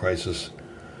existential crisis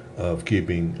of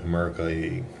keeping America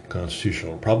a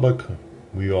constitutional republic,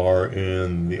 we are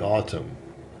in the autumn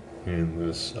in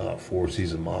this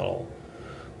four-season model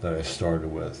that I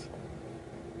started with.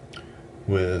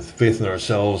 With faith in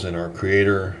ourselves and our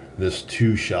Creator, this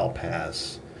too shall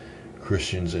pass.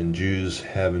 Christians and Jews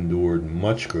have endured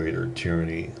much greater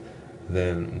tyranny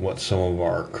than what some of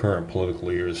our current political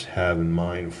leaders have in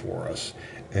mind for us.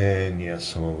 And yes,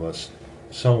 some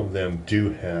of them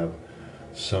do have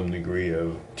some degree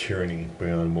of tyranny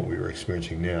beyond what we are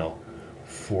experiencing now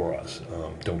for us.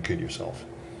 Don't kid yourself.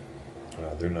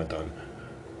 They're not done.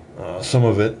 Some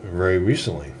of it very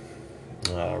recently,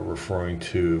 referring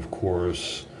to, of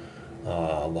course,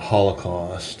 the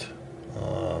Holocaust,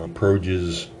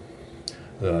 purges,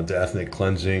 the ethnic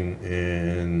cleansing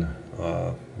in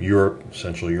Europe,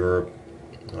 Central Europe,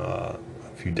 a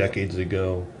few decades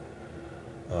ago,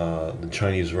 the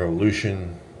Chinese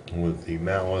Revolution with the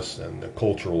Maoists and the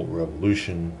Cultural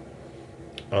Revolution.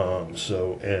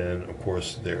 And of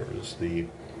course there is the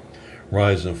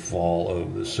rise and fall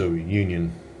of the Soviet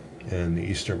Union and the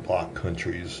Eastern Bloc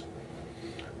countries.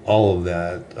 All of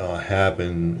that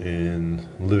happened in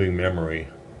living memory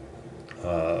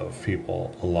of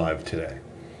people alive today.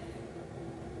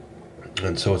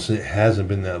 And so it hasn't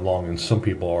been that long, and some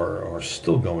people are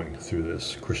still going through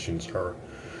this. Christians are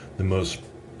the most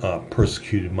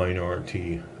persecuted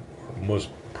minority, or most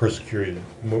persecuted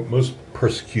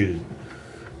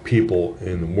people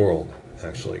in the world,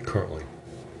 actually, currently.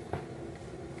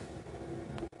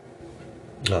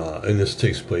 And this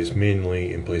takes place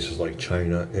mainly in places like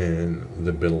China and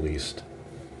the Middle East.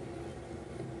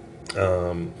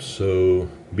 So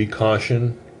be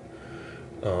caution,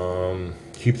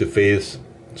 keep the faith,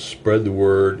 spread the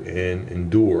word, and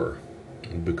endure,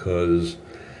 because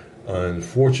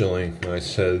unfortunately, when I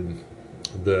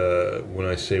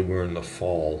say we're in the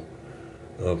fall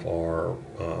of our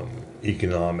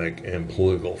economic and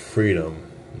political freedom,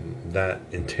 that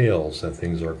entails that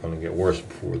things are going to get worse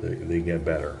before they get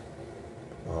better.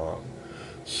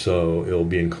 So it'll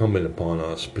be incumbent upon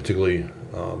us, particularly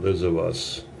those of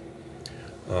us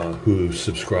who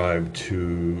subscribe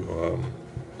to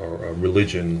a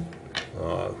religion,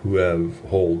 who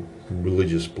hold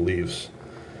religious beliefs,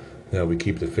 that we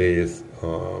keep the faith,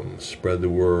 spread the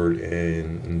word,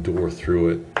 and endure through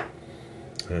it.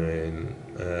 And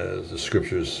as the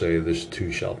scriptures say, this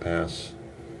too shall pass.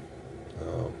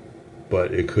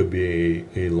 But it could be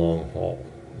a long haul.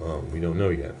 We don't know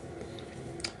yet.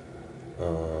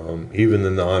 Even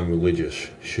the non-religious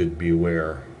should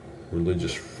beware.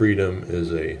 Religious freedom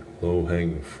is a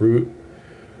low-hanging fruit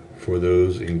for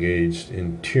those engaged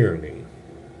in tyranny.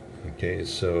 Okay,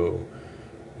 so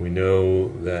we know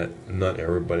that not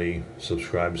everybody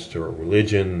subscribes to a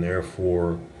religion,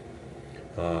 therefore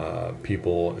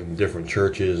people in different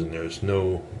churches, and there's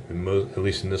no, at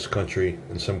least in this country,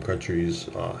 in some countries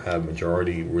have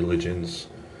majority religions.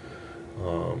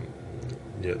 Um,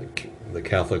 yeah, the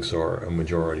Catholics are a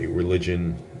majority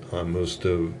religion. Most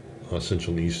of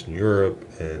Central and Eastern Europe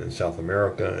and in South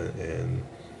America, and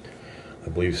I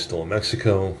believe still in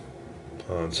Mexico,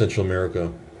 Central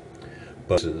America.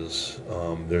 But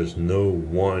there's no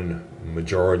one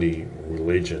majority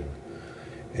religion.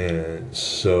 And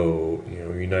so,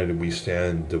 united we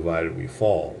stand, divided we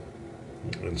fall.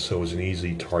 And so it's an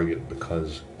easy target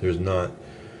because there's not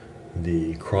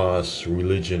the cross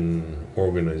religion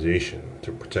organization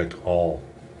to protect all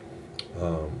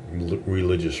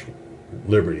religious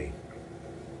liberty.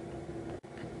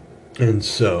 And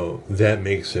so that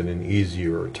makes it an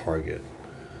easier target.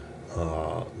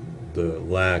 The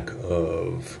lack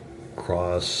of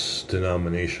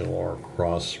cross-denominational or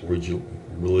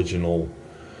cross-religional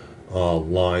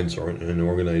lines or an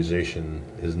organization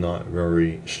is not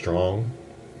very strong.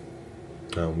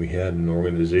 We had an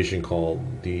organization called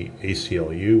the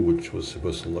ACLU, which was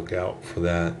supposed to look out for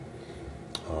that.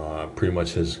 Pretty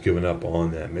much has given up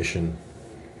on that mission.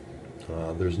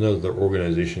 There's another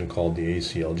organization called the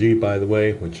ACLG, by the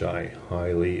way, which I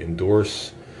highly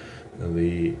endorse.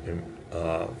 The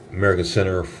American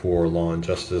Center for Law and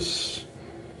Justice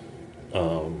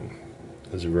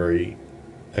is a very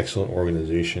excellent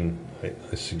organization.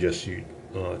 I suggest you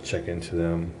check into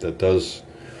them. That does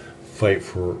fight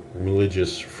for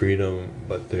religious freedom,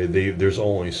 but there's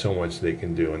only so much they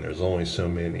can do, and there's only so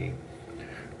many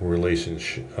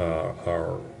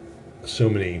so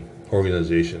many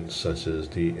organizations such as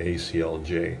the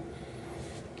ACLJ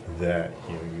that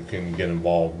you can get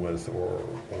involved with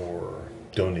or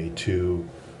donate to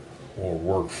or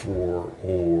work for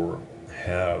or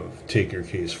take your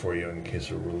case for you in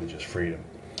case of religious freedom.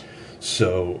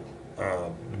 So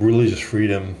religious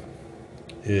freedom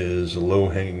is a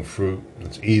low-hanging fruit.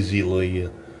 It's easily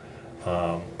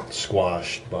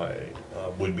squashed by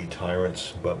would-be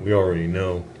tyrants, but we already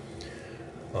know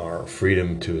our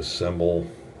freedom to assemble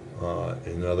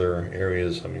in other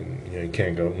areas. I mean, you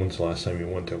can't go. When's the last time you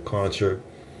went to a concert?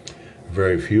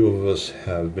 Very few of us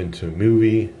have been to a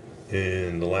movie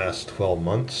in the last 12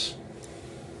 months.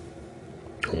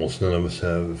 Almost none of us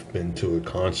have been to a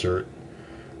concert.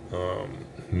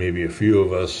 Maybe a few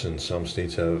of us in some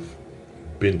states have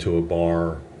been to a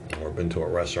bar or been to a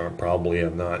restaurant. Probably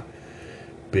have not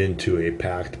been to a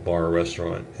packed bar or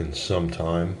restaurant in some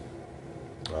time.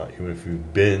 Even if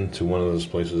you've been to one of those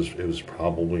places, it was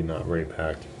probably not very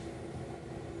packed.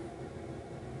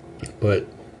 But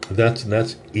that's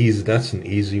easy. That's an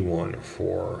easy one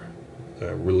for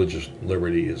religious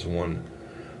liberty is one.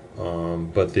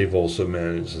 But they've also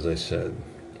managed, as I said,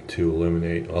 to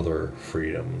eliminate other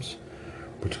freedoms,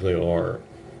 particularly our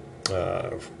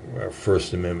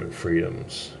First Amendment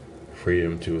freedoms,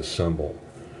 freedom to assemble,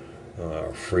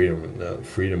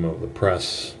 freedom of the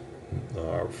press,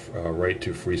 right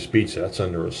to free speech. That's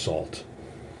under assault.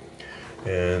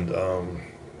 And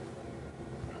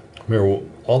remember,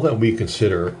 all that we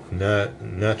consider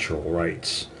natural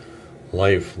rights,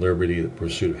 life, liberty, the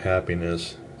pursuit of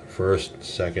happiness, First,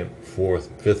 Second, Fourth,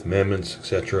 Fifth Amendments,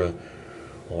 etc.,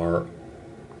 are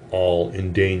all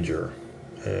in danger.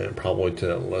 And probably to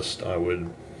that list, I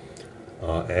would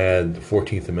add the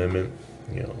 14th Amendment,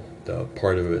 the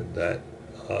part of it that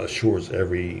assures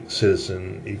every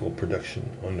citizen equal protection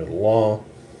under the law.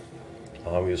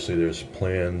 Obviously, there's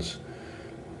plans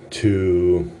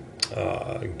to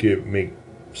make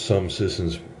some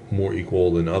citizens more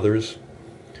equal than others,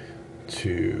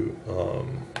 to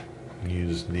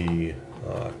use the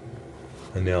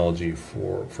analogy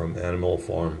from Animal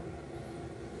Farm.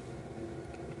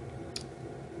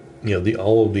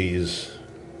 All of these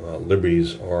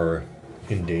liberties are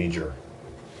in danger.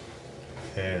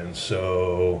 And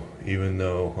so, even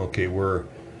though, we're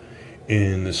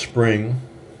in the spring,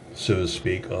 so to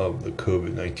speak, of the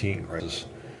COVID-19 crisis,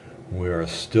 we are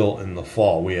still in the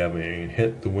fall. We haven't even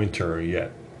hit the winter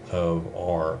yet of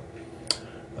our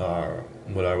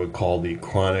what I would call the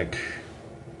chronic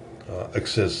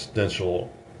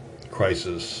existential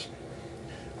crisis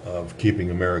of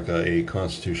keeping America a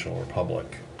constitutional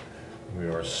republic. We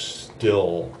are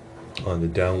still on the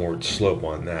downward slope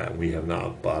on that. We have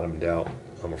not bottomed out,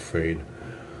 I'm afraid,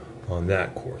 on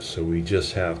that course. So we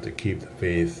just have to keep the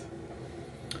faith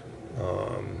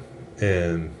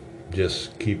and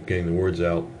just keep getting the words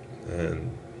out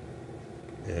and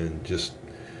just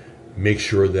make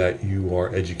sure that you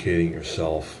are educating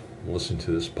yourself. Listen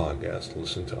to this podcast,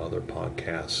 listen to other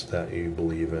podcasts that you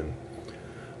believe in,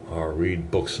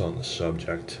 read books on the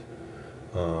subject.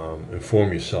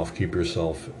 inform yourself, keep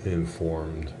yourself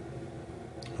informed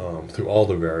through all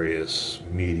the various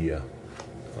media.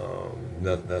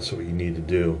 That's what you need to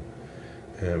do.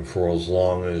 And for as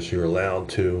long as you're allowed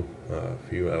to,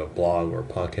 if you have a blog or a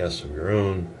podcast of your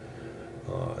own,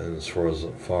 and as far as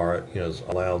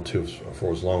allowed to,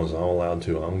 for as long as I'm allowed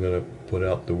to, I'm going to put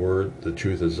out the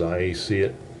truth as I see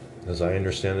it, as I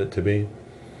understand it to be.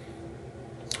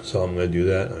 So I'm going to do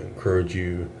that. I encourage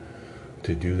you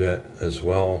to do that as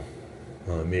well.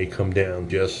 It may come down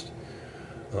just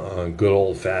good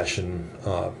old-fashioned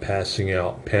passing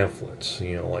out pamphlets,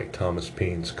 like Thomas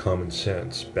Paine's Common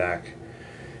Sense back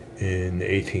in the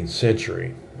 18th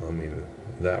century. I mean,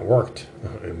 that worked.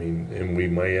 And we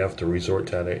might have to resort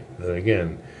to that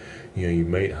again. You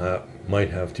might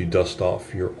have to dust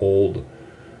off your old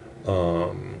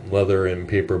leather and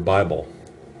paper Bible.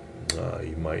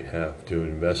 You might have to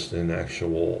invest in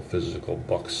actual physical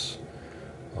books.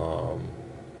 There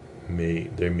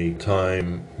may be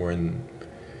time when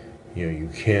you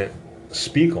can't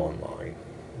speak online,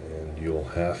 and we'll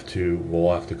have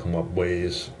to come up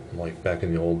ways like back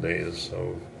in the old days.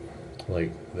 So,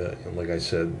 like I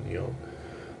said,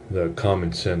 the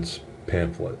Common Sense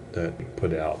pamphlet that we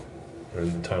put out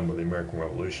in the time of the American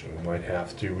Revolution. We might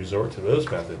have to resort to those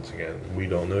methods again. We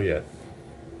don't know yet,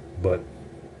 but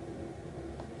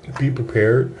be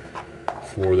prepared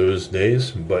for those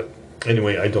days. But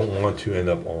anyway, I don't want to end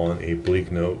up on a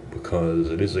bleak note,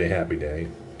 because it is a happy day,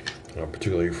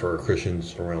 particularly for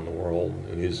Christians around the world.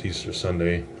 It is Easter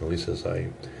Sunday, at least as I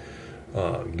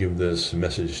give this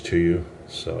message to you.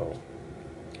 So,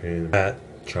 and that,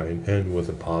 try and end with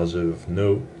a positive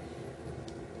note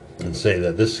and say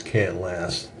that this can't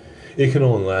last. It can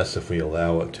only last if we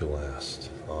allow it to last.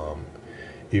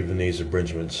 Even these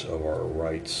abridgments of our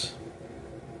rights,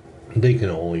 they can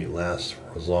only last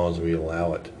for as long as we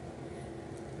allow it.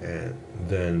 And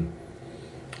then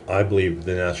I believe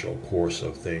the natural course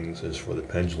of things is for the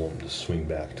pendulum to swing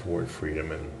back toward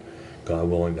freedom, and God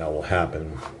willing, that will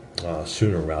happen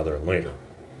sooner rather than later.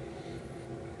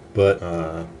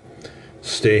 But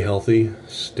stay healthy,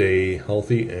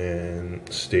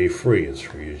 and stay free as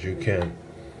you can,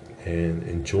 and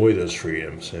enjoy those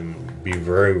freedoms, and be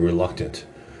very reluctant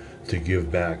to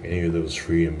give back any of those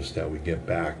freedoms that we get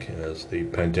back as we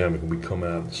come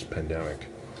out of this pandemic.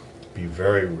 Be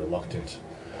very reluctant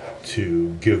to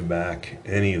give back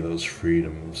any of those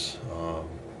freedoms,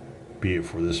 be it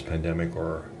for this pandemic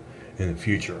or in the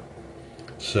future.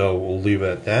 So we'll leave it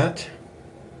at that.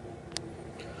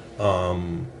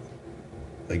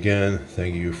 Again,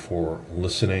 thank you for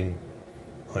listening.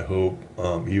 I hope,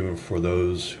 even for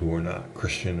those who are not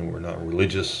Christian, who are not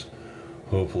religious,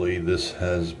 hopefully a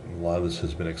lot of this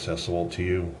has been accessible to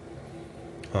you.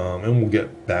 And we'll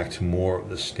get back to more of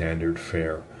the standard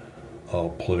fare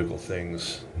of political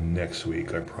things next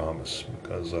week, I promise,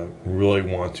 because I really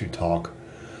want to talk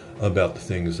about the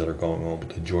things that are going on with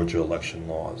the Georgia election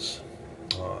laws,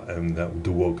 and the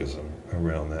wokeism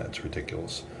around that. It's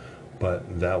ridiculous. But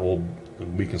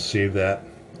we can save that,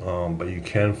 but you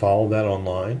can follow that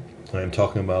online. I am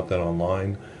talking about that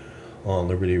online on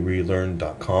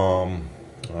libertyrelearn.com.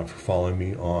 If you're following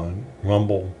me on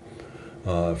Rumble,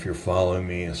 if you're following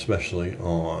me especially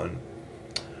on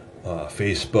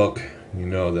Facebook, you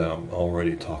know that I'm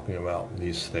already talking about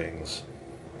these things.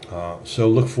 So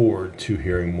look forward to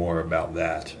hearing more about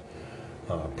that,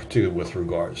 particularly with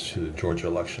regards to the Georgia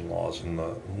election laws and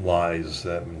the lies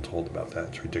that have been told about that.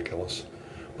 It's ridiculous.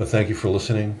 But thank you for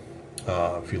listening.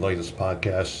 If you like this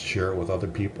podcast, share it with other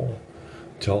people.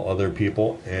 Tell other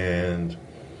people. And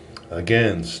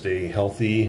again, stay healthy,